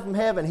looks down from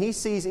heaven, He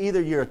sees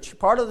either you're a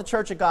part of the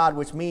church of God,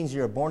 which means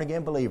you're a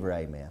born-again believer,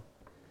 amen.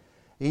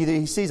 Either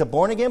He sees a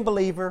born-again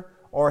believer,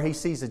 or He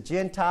sees a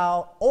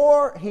Gentile,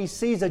 or He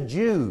sees a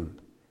Jew.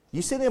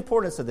 You see the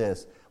importance of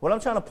this. What I'm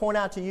trying to point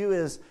out to you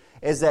is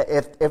that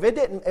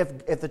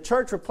if the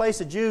church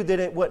replaced a Jew, then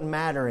it wouldn't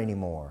matter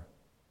anymore.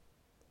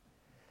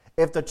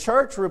 If the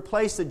church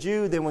replaced a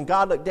Jew, then when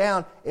God looked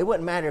down, it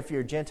wouldn't matter if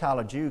you're a Gentile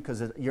or Jew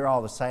because you're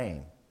all the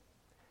same.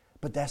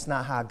 But that's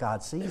not how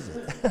God sees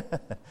it.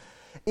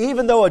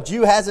 Even though a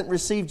Jew hasn't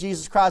received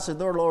Jesus Christ as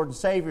their Lord and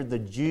Savior, the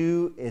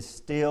Jew is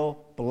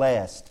still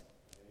blessed.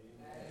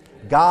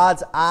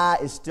 God's eye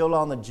is still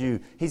on the Jew.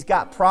 He's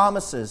got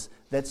promises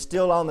that's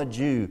still on the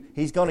Jew.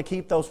 He's going to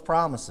keep those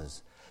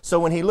promises. So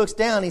when He looks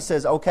down, He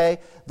says, okay,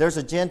 there's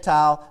a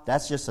Gentile,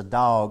 that's just a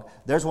dog.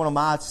 There's one of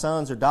my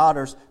sons or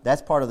daughters,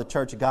 that's part of the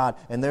church of God.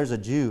 And there's a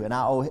Jew,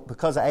 and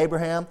because of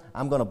Abraham,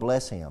 I'm going to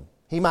bless him.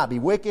 He might be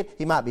wicked,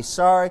 he might be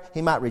sorry,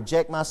 he might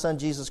reject my son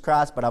Jesus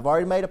Christ, but I've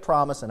already made a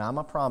promise, and I'm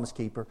a promise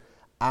keeper.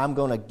 I'm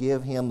going to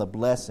give him the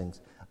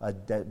blessings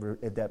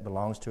that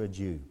belongs to a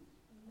Jew.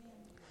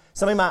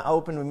 Somebody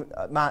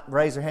might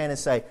raise their hand and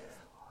say,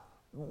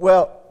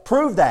 well,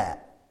 prove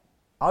that.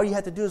 All you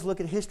have to do is look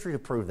at history to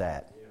prove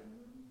that.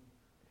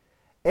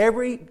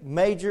 Every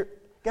major...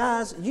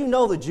 Guys, you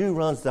know the Jew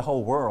runs the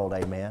whole world,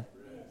 amen?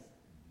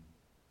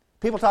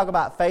 People talk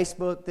about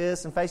Facebook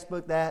this and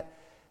Facebook that.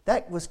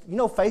 That was,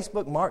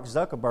 Facebook, Mark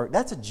Zuckerberg,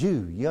 that's a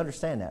Jew. You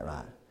understand that,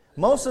 right?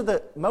 Most of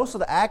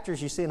the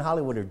actors you see in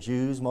Hollywood are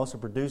Jews. Most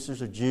of the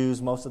producers are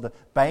Jews. Most of the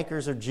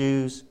bankers are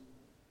Jews.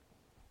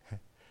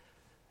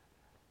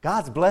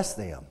 God's blessed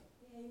them.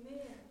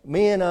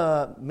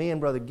 Amen. Me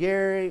and Brother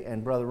Gary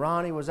and Brother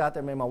Ronnie was out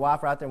there. Me and my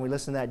wife were out there, and we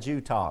listened to that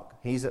Jew talk.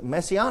 He's a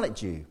Messianic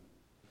Jew.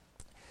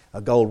 A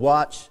gold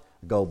watch,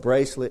 a gold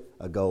bracelet,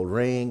 a gold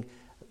ring,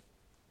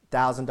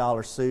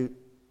 $1,000 suit.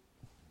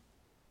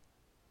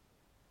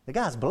 The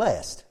guy's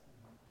blessed.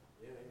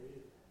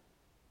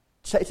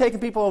 Taking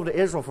people over to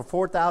Israel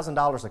for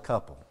 $4,000 a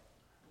couple.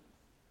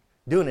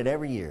 Doing it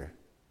every year.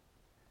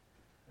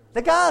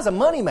 The guy's a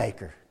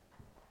moneymaker.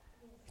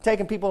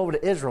 Taking people over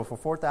to Israel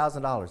for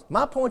 $4,000.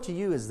 My point to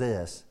you is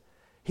this.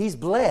 He's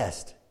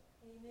blessed.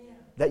 Amen.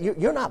 That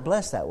you're not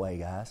blessed that way,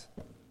 guys.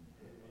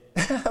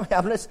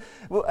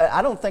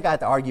 I don't think I have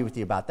to argue with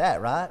you about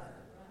that, right?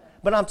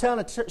 But I'm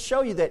telling to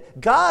show you that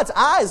God's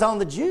eye is on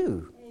the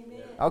Jew.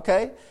 Amen.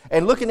 Okay?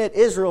 And looking at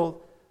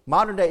Israel,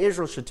 modern day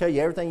Israel should tell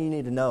you everything you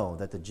need to know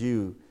that the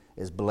Jew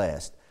is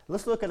blessed.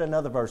 Let's look at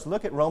another verse.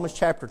 Look at Romans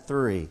chapter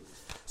 3.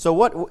 So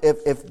what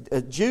if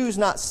a Jew's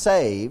not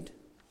saved...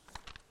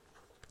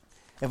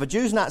 If a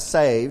Jew's not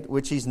saved,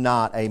 which he's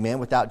not, amen,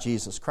 without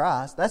Jesus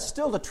Christ, that's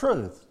still the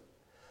truth.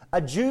 A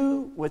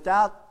Jew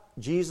without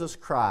Jesus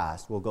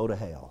Christ will go to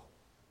hell.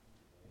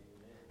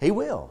 He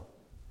will.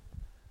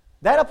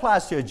 That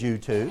applies to a Jew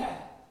too.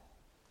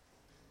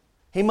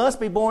 He must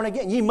be born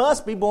again. You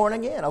must be born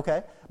again,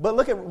 okay? But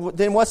look at,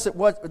 then what's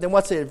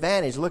the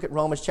advantage? Look at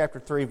Romans chapter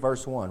 3,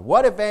 verse 1.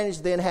 What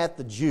advantage then hath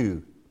the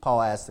Jew?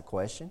 Paul asked the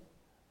question.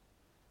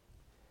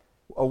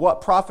 Or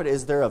what profit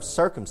is there of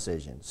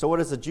circumcision? So what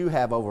does the Jew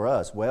have over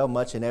us? Well,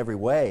 much in every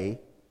way.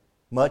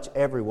 Much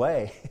every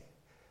way.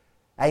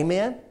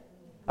 Amen?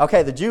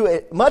 Okay, the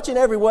Jew, much in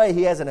every way,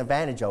 he has an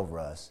advantage over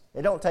us.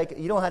 You don't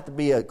have to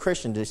be a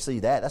Christian to see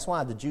that. That's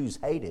why the Jews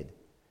hated.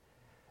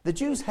 The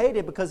Jews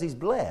hated because he's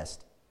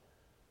blessed.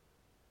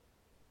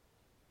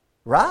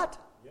 Right?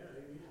 Yeah,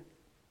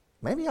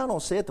 maybe y'all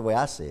don't see it the way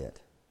I see it.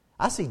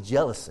 I see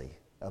jealousy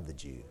of the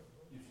Jew.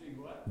 you see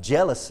what?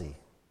 Jealousy.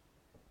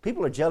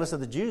 People are jealous of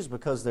the Jews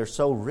because they're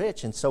so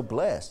rich and so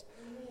blessed.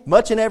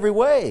 Much in every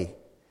way.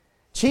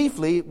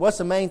 Chiefly, what's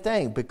the main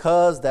thing?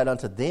 Because that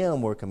unto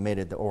them were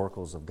committed the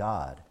oracles of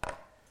God.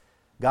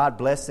 God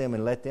bless them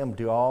and let them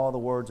do all the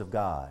words of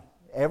God.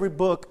 Every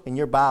book in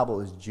your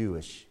Bible is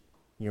Jewish.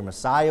 Your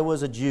Messiah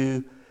was a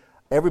Jew.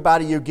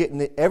 Everybody you're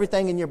getting,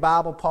 everything in your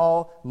Bible,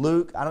 Paul,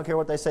 Luke, I don't care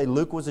what they say,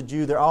 Luke was a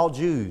Jew. They're all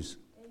Jews.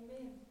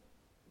 Amen.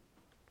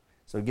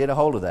 So get a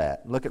hold of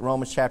that. Look at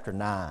Romans chapter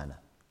 9.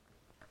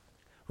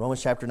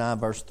 Romans chapter 9,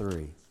 verse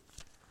 3.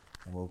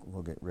 And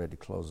we'll get ready to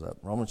close up.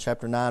 Romans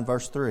chapter 9,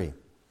 verse 3.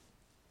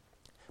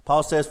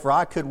 Paul says, "For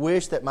I could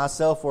wish that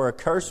myself were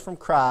accursed from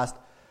Christ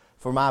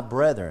for my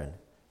brethren,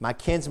 my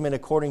kinsmen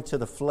according to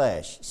the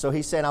flesh." So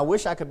he's saying, I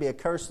wish I could be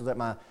accursed so that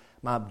my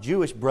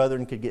Jewish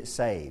brethren could get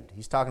saved.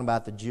 He's talking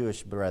about the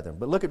Jewish brethren.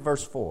 But look at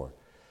verse 4.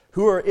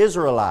 Who are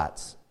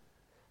Israelites?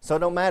 So it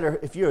don't matter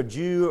if you're a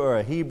Jew or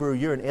a Hebrew,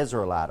 you're an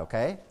Israelite,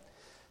 okay?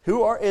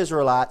 Who are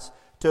Israelites?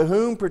 To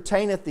whom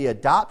pertaineth the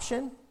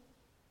adoption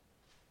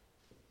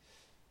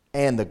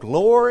and the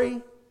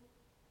glory.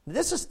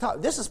 This is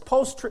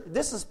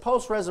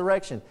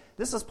post-resurrection.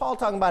 This is Paul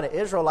talking about an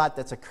Israelite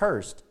that's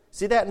accursed.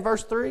 See that in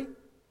verse 3?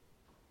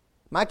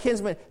 My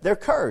kinsmen, they're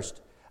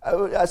cursed.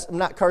 I'm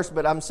not cursed,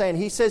 but I'm saying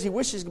he says he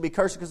wishes to be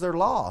cursed because they're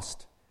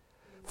lost.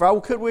 For I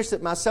could wish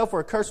that myself were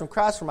accursed from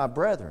Christ for my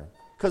brethren,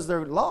 because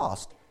they're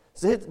lost.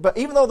 But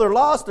even though they're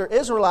lost, they're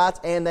Israelites,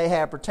 and they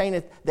have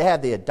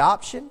the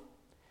adoption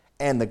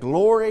and the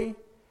glory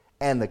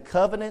and the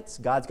covenants.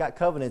 God's got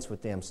covenants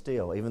with them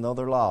still, even though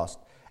they're lost.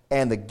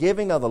 And the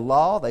giving of the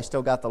law, they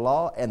still got the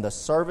law, and the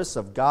service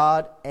of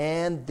God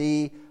and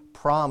the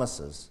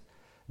promises.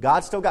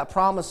 God's still got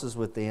promises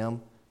with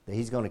them that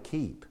He's going to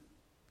keep.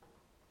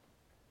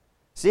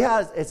 See how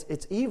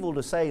it's evil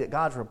to say that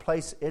God's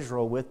replaced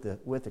Israel with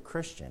the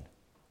Christian.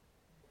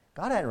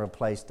 God hadn't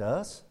replaced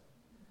us.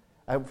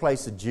 I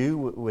replaced the Jew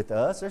with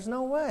us. There's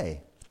no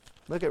way.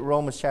 Look at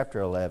Romans chapter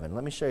 11.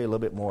 Let me show you a little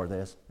bit more of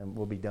this, and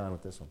we'll be done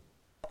with this one.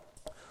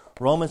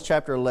 Romans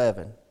chapter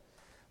 11,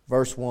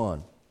 verse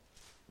 1.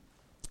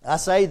 I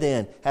say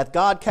then, hath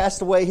God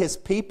cast away His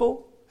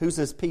people? Who's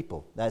His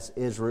people? That's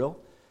Israel.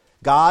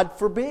 God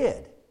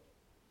forbid.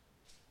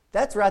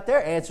 That's right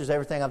there answers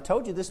everything I've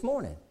told you this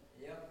morning.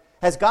 Yep.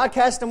 Has God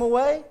cast them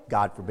away?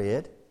 God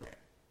forbid.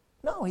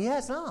 No, He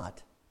has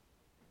not.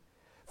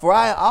 For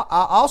I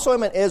also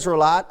am an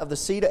Israelite of the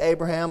seed of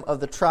Abraham, of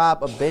the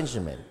tribe of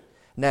Benjamin.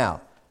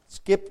 Now,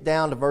 skip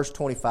down to verse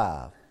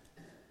 25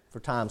 for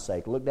time's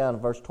sake. Look down to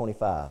verse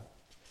 25.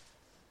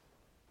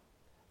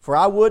 For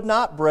I would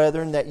not,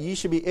 brethren, that ye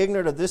should be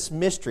ignorant of this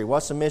mystery.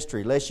 What's the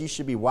mystery? Lest ye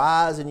should be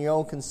wise in your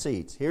own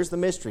conceits. Here's the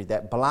mystery,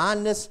 that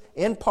blindness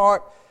in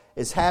part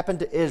is happened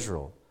to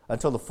Israel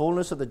until the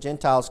fullness of the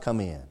Gentiles come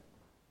in.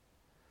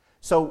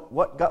 So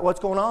what's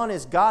going on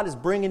is God is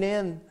bringing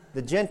in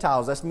the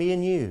Gentiles. That's me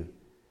and you.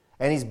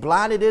 And He's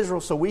blinded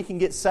Israel so we can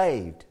get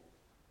saved.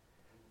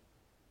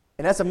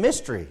 And that's a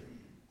mystery.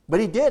 But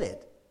He did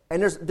it.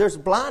 And there's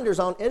blinders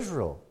on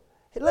Israel.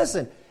 Hey,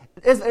 listen.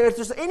 If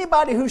there's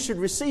anybody who should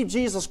receive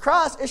Jesus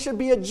Christ, it should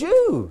be a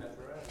Jew.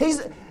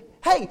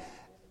 Hey,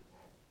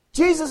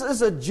 Jesus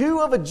is a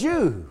Jew of a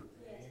Jew.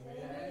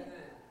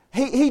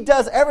 He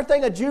does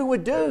everything a Jew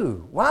would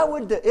do. Why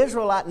would the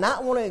Israelite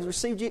not want to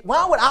receive Jesus?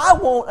 Why would I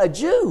want a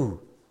Jew?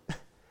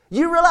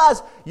 You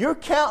realize you're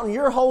counting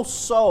your whole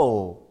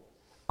soul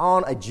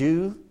on a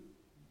Jew?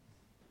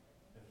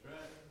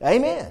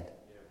 Amen.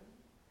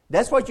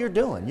 That's what you're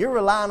doing. You're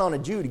relying on a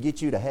Jew to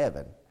get you to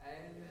heaven.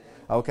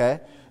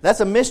 Okay? That's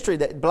a mystery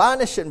that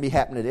blindness shouldn't be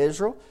happening to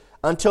Israel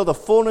until the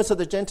fullness of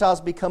the Gentiles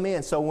be come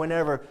in. So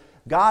whenever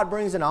God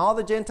brings in all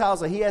the Gentiles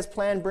that He has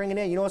planned bringing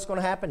in, you know what's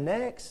going to happen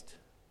next?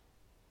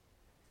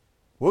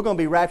 We're going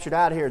to be raptured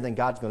out of here, then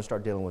God's going to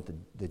start dealing with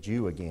the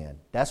Jew again.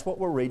 That's what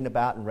we're reading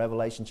about in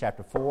Revelation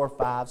chapter 4,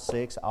 5,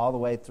 6, all the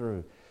way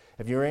through.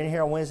 If you're in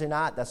here on Wednesday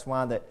night, that's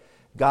why that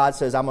God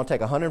says, I'm going to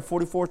take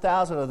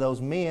 144,000 of those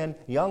men,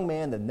 young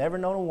men that have never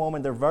known a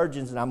woman, they're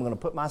virgins, and I'm going to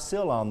put my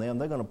seal on them.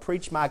 They're going to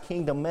preach my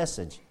kingdom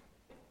message.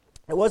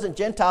 It wasn't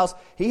Gentiles.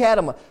 He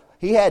had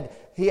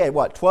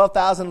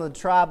 12,000 of the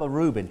tribe of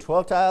Reuben,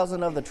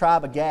 12,000 of the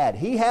tribe of Gad.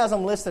 He has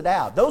them listed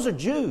out. Those are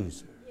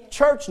Jews.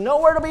 Church,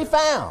 nowhere to be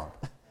found.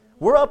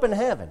 We're up in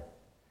heaven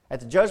at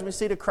the judgment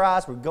seat of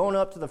Christ. We're going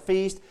up to the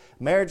feast,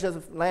 marriage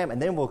of the Lamb,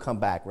 and then we'll come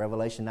back,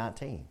 Revelation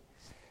 19.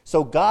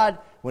 So God,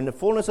 when the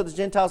fullness of the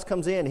Gentiles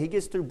comes in, He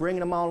gets through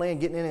bringing them all in,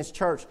 getting in His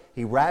church.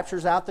 He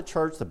raptures out the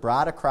church, the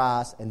bride of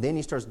Christ, and then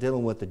He starts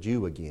dealing with the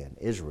Jew again,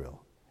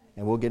 Israel.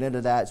 And we'll get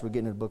into that as we get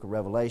into the book of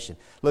Revelation.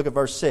 Look at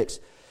verse 6.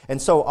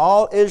 And so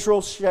all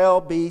Israel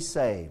shall be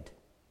saved.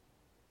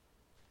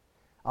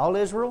 All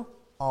Israel?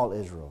 All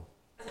Israel.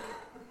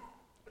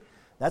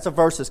 That's a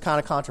verse that's kind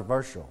of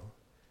controversial.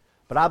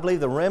 But I believe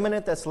the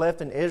remnant that's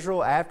left in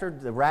Israel after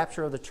the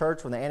rapture of the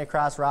church, when the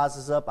Antichrist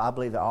rises up, I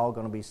believe they're all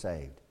going to be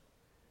saved.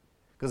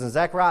 Because in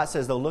Zechariah it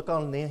says they'll look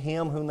on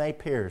him whom they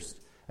pierced,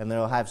 and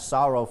they'll have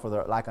sorrow for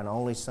their, like an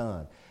only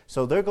son.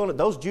 So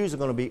those Jews are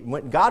going to be,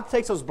 when God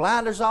takes those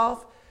blinders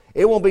off,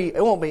 it won't be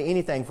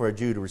anything for a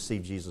Jew to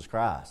receive Jesus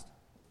Christ.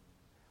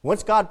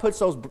 Once God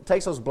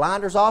takes those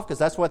blinders off, because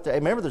that's what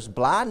remember, there's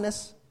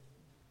blindness,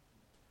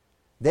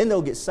 then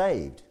they'll get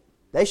saved.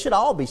 They should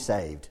all be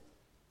saved.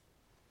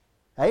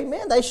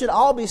 Amen. They should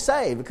all be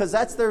saved because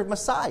that's their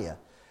Messiah.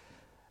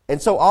 And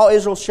so all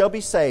Israel shall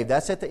be saved.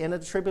 That's at the end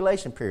of the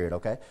tribulation period,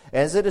 okay?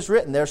 As it is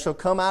written, there shall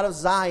come out of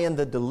Zion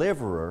the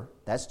deliverer,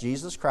 that's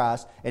Jesus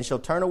Christ, and shall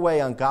turn away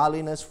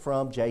ungodliness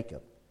from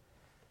Jacob.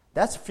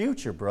 That's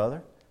future,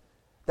 brother.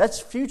 That's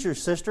future,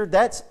 sister.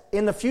 That's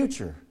in the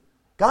future.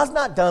 God's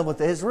not done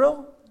with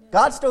Israel.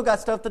 God's still got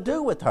stuff to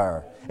do with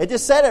her. It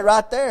just said it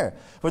right there.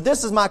 For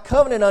this is my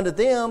covenant unto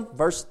them,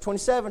 verse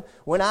 27,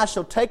 when I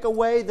shall take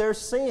away their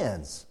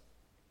sins.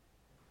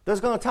 There's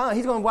going to time,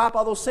 he's going to wipe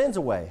all those sins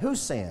away. Whose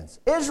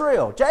sins?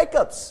 Israel,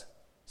 Jacob's.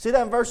 See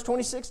that in verse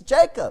 26?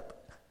 Jacob.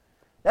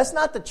 That's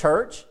not the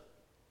church.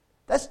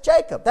 That's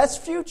Jacob. That's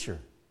future.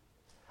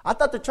 I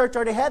thought the church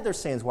already had their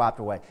sins wiped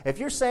away. If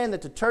you're saying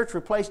that the church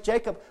replaced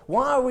Jacob,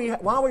 why are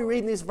we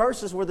reading these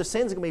verses where the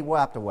sins are going to be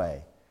wiped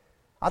away?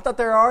 I thought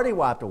they were already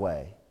wiped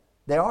away.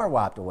 They are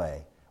wiped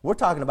away. We're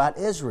talking about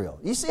Israel.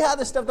 You see how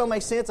this stuff don't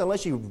make sense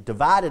unless you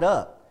divide it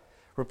up.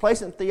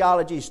 Replacement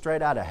theology is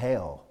straight out of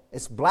hell.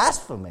 It's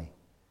blasphemy.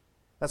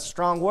 That's a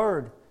strong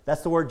word.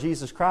 That's the word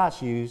Jesus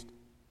Christ used.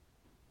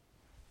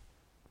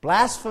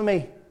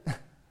 Blasphemy.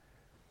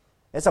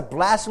 It's a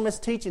blasphemous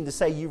teaching to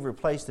say you've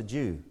replaced a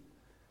Jew.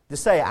 To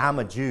say, I'm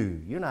a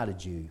Jew. You're not a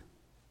Jew.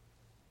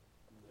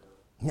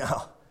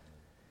 No.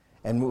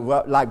 And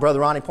like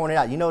Brother Ronnie pointed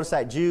out, you notice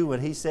that Jew when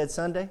he said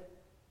Sunday?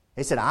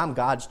 He said, I'm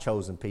God's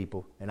chosen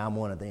people, and I'm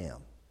one of them.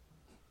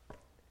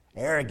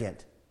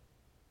 Arrogant.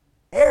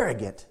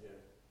 Arrogant.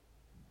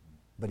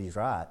 But he's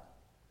right.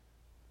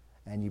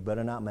 And you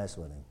better not mess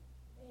with him.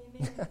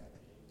 Amen.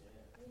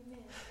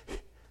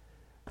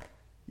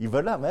 You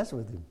better not mess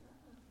with him.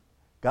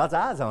 God's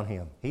eyes on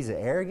him. He's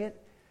arrogant.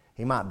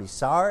 He might be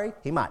sorry.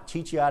 He might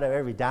cheat you out of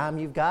every dime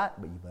you've got,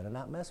 but you better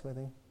not mess with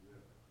him.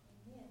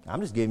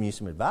 I'm just giving you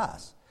some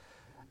advice.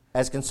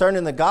 As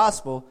concerning the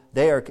gospel,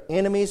 they are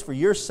enemies for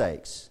your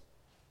sakes.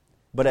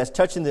 But as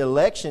touching the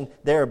election,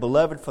 they are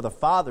beloved for the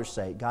Father's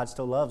sake. God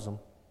still loves them,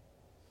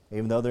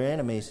 even though they're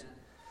enemies.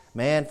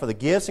 Man, for the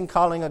gifts and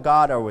calling of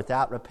God are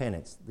without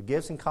repentance. The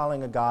gifts and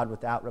calling of God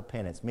without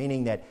repentance.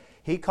 Meaning that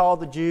He called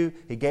the Jew,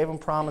 He gave him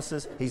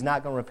promises, He's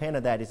not going to repent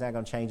of that, He's not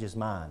going to change his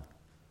mind.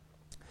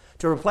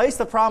 To replace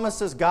the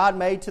promises God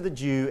made to the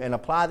Jew and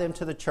apply them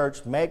to the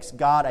church makes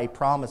God a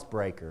promise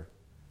breaker.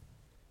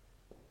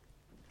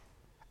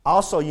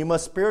 Also, you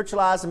must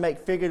spiritualize and make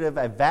figurative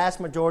a vast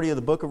majority of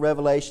the book of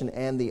Revelation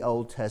and the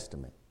Old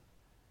Testament.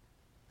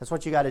 That's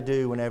what you got to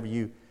do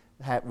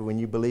when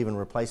you believe in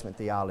replacement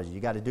theology. You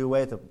got to do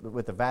away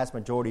with the vast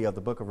majority of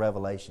the book of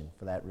Revelation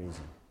for that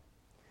reason.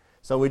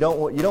 So you don't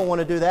want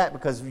to do that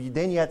because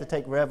then you have to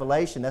take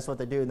Revelation. That's what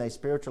they do, and they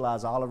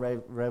spiritualize all of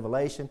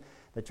Revelation.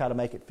 They try to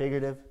make it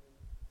figurative.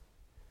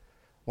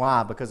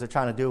 Why? Because they're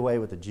trying to do away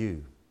with the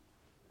Jew.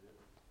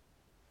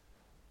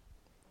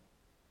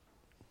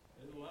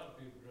 There's a lot of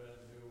people trying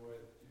to do away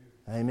with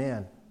the Jew.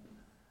 Amen.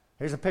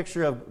 Here's a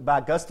picture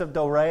by Gustave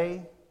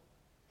Doré.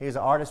 He was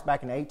an artist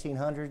back in the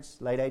 1800s,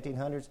 late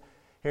 1800s.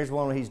 Here's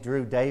one where he's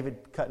drew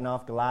David cutting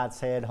off Goliath's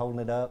head, holding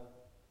it up.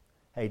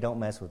 Hey, don't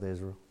mess with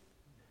Israel.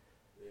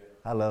 Yeah.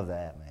 I love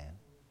that, man.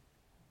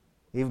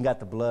 Even got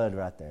the blood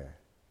right there.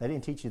 They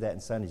didn't teach you that in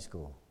Sunday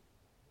school.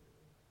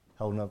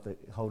 Holding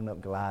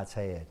up Goliath's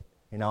head.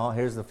 You know,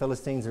 here's the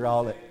Philistines are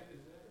all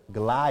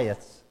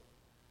Goliaths.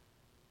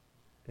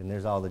 And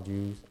there's all the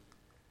Jews.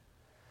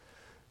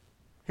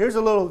 Here's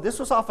this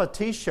was off a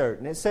t-shirt,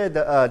 and it said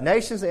the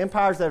nations and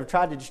empires that have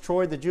tried to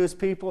destroy the Jewish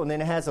people, and then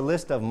it has a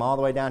list of them all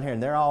the way down here,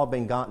 and they're all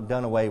been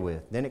done away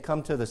with. Then it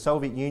come to the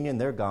Soviet Union,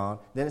 they're gone.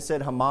 Then it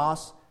said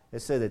Hamas,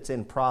 it said it's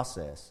in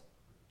process.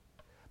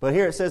 But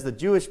here it says the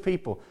Jewish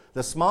people,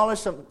 the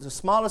smallest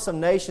of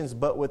nations,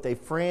 but with a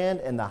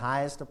friend in the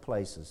highest of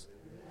places.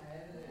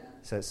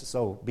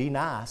 So be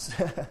nice.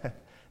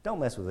 Don't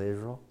mess with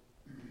Israel.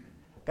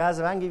 Guys,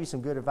 if I can give you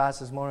some good advice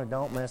this morning,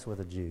 don't mess with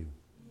a Jew.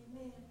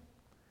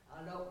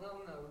 I don't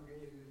know no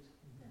Jews.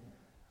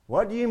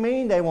 What do you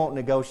mean they won't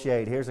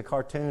negotiate? Here's a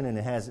cartoon, and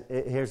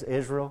here's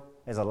Israel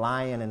as a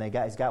lion, and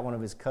he's got one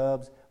of his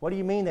cubs. What do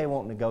you mean they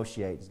won't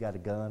negotiate? He's got a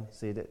gun.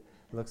 See, it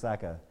looks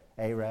like a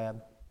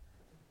Arab.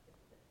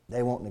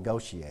 They won't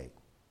negotiate.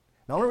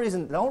 The only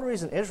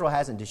reason Israel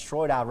hasn't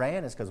destroyed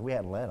Iran is because we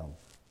haven't let them.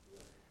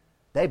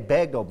 They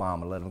begged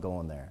Obama to let them go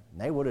in there.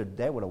 And they would have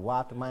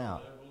wiped them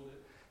out.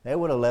 They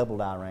would have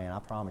leveled Iran. I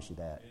promise you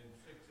that.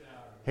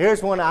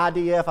 Here's one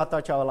IDF. I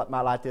thought y'all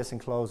might like this in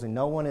closing.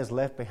 No one is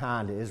left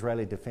behind. The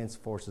Israeli Defense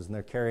Forces, and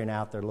they're carrying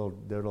out their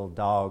little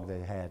dog they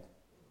had.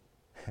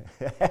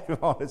 Had him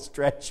on a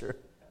stretcher.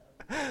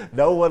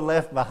 No one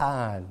left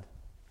behind.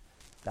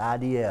 The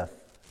IDF.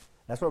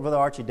 That's where Brother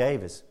Archie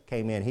Davis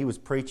came in. He was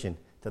preaching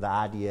to the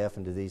IDF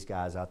and to these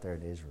guys out there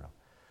in Israel.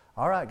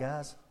 All right,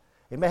 guys.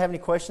 Anybody have any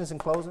questions in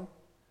closing?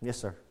 Yes,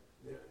 sir.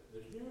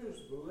 The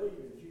Jews believe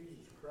in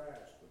Jesus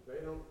Christ, but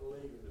they don't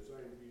believe in the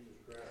same Jesus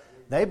Christ.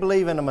 They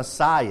believe in a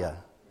Messiah,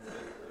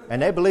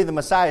 and they believe the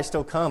Messiah is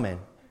still coming.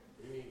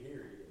 He ain't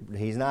here yet.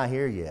 He's not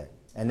here yet,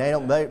 and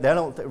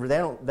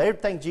they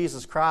think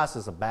Jesus Christ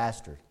is a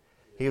bastard.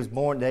 He was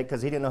born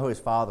because he didn't know who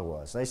his father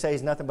was. They say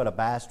he's nothing but a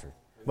bastard,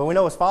 but we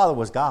know his father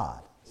was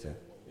God. So. And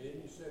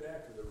then you said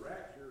after the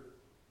rapture,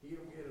 he'll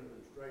get them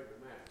and straighten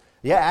them out.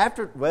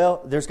 Yeah,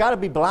 there's got to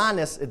be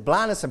blindness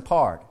in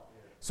part.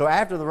 So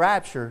after the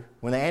rapture,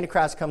 when the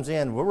Antichrist comes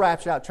in, we're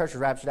raptured out, church is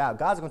raptured out.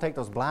 God's going to take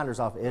those blinders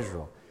off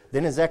Israel.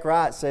 Then in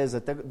Zechariah it says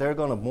that they're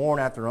going to mourn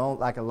after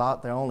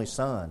their only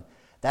son.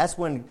 That's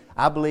when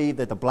I believe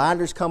that the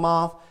blinders come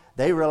off.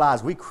 They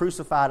realize we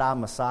crucified our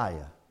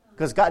Messiah.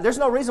 Because there's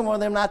no reason for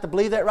them not to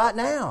believe that right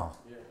now.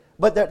 Yeah.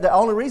 But the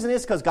only reason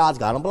is because God's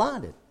got them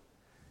blinded.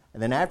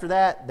 And then after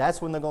that,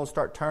 that's when they're going to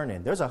start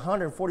turning. There's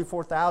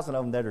 144,000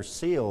 of them that are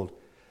sealed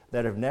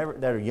that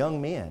are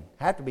young men.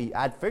 Have to be.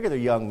 I'd figure they're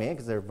young men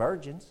because they're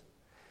virgins,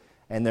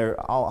 and they're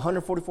all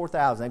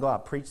 144,000. They go out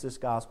and preach this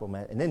gospel,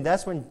 man. And then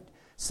that's when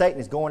Satan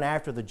is going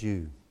after the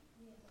Jew.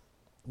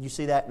 You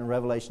see that in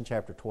Revelation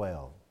chapter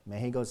 12. Man,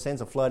 he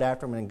sends a flood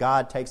after them, and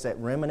God takes that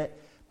remnant,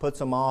 puts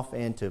them off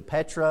into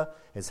Petra,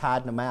 is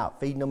hiding them out,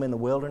 feeding them in the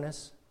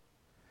wilderness.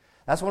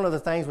 That's one of the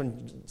things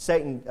when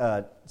Satan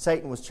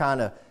was trying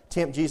to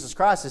tempt Jesus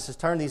Christ, is to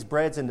turn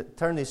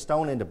these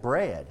stone into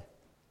bread.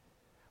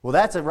 Well,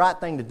 that's the right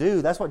thing to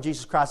do. That's what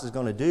Jesus Christ is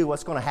going to do.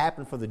 What's going to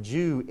happen for the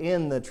Jew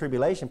in the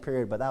tribulation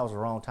period, but that was the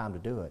wrong time to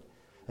do it.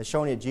 It's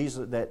showing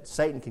you that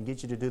Satan can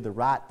get you to do the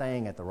right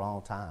thing at the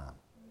wrong time.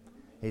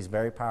 He's a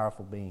very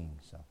powerful being.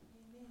 So,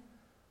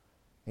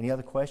 any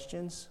other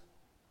questions?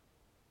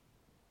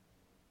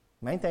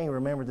 Main thing to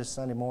remember this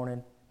Sunday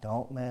morning,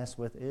 don't mess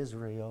with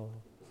Israel.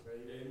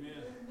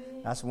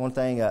 Amen. That's one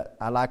thing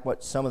I like.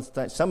 What some of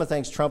the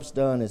things Trump's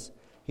done is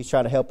he's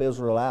trying to help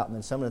Israel out, and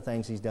then some of the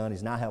things he's done,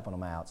 he's not helping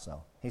them out.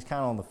 So he's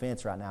kind of on the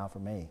fence right now for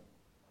me.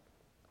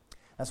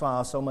 That's why I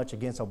was so much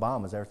against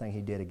Obama, is everything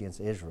he did against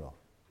Israel.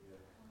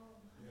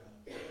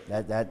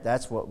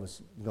 That's what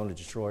was going to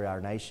destroy our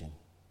nation.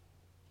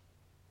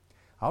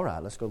 All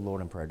right, let's go to the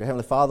Lord in prayer. Dear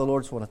Heavenly Father,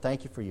 Lord, I just want to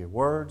thank you for your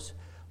words.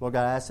 Lord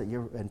God, I ask that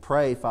and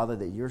pray, Father,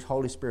 that your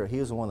Holy Spirit, He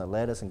is the one that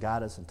led us and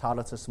guided us and taught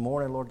us this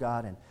morning, Lord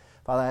God. And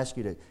Father, I ask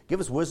you to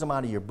give us wisdom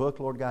out of your book,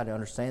 Lord God, to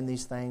understand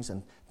these things.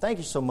 And thank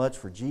you so much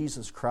for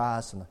Jesus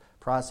Christ and the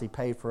price He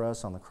paid for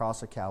us on the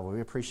cross of Calvary.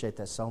 We appreciate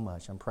that so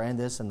much. I'm praying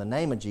this in the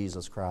name of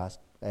Jesus Christ.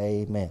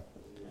 Amen.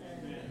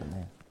 Amen.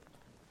 Amen.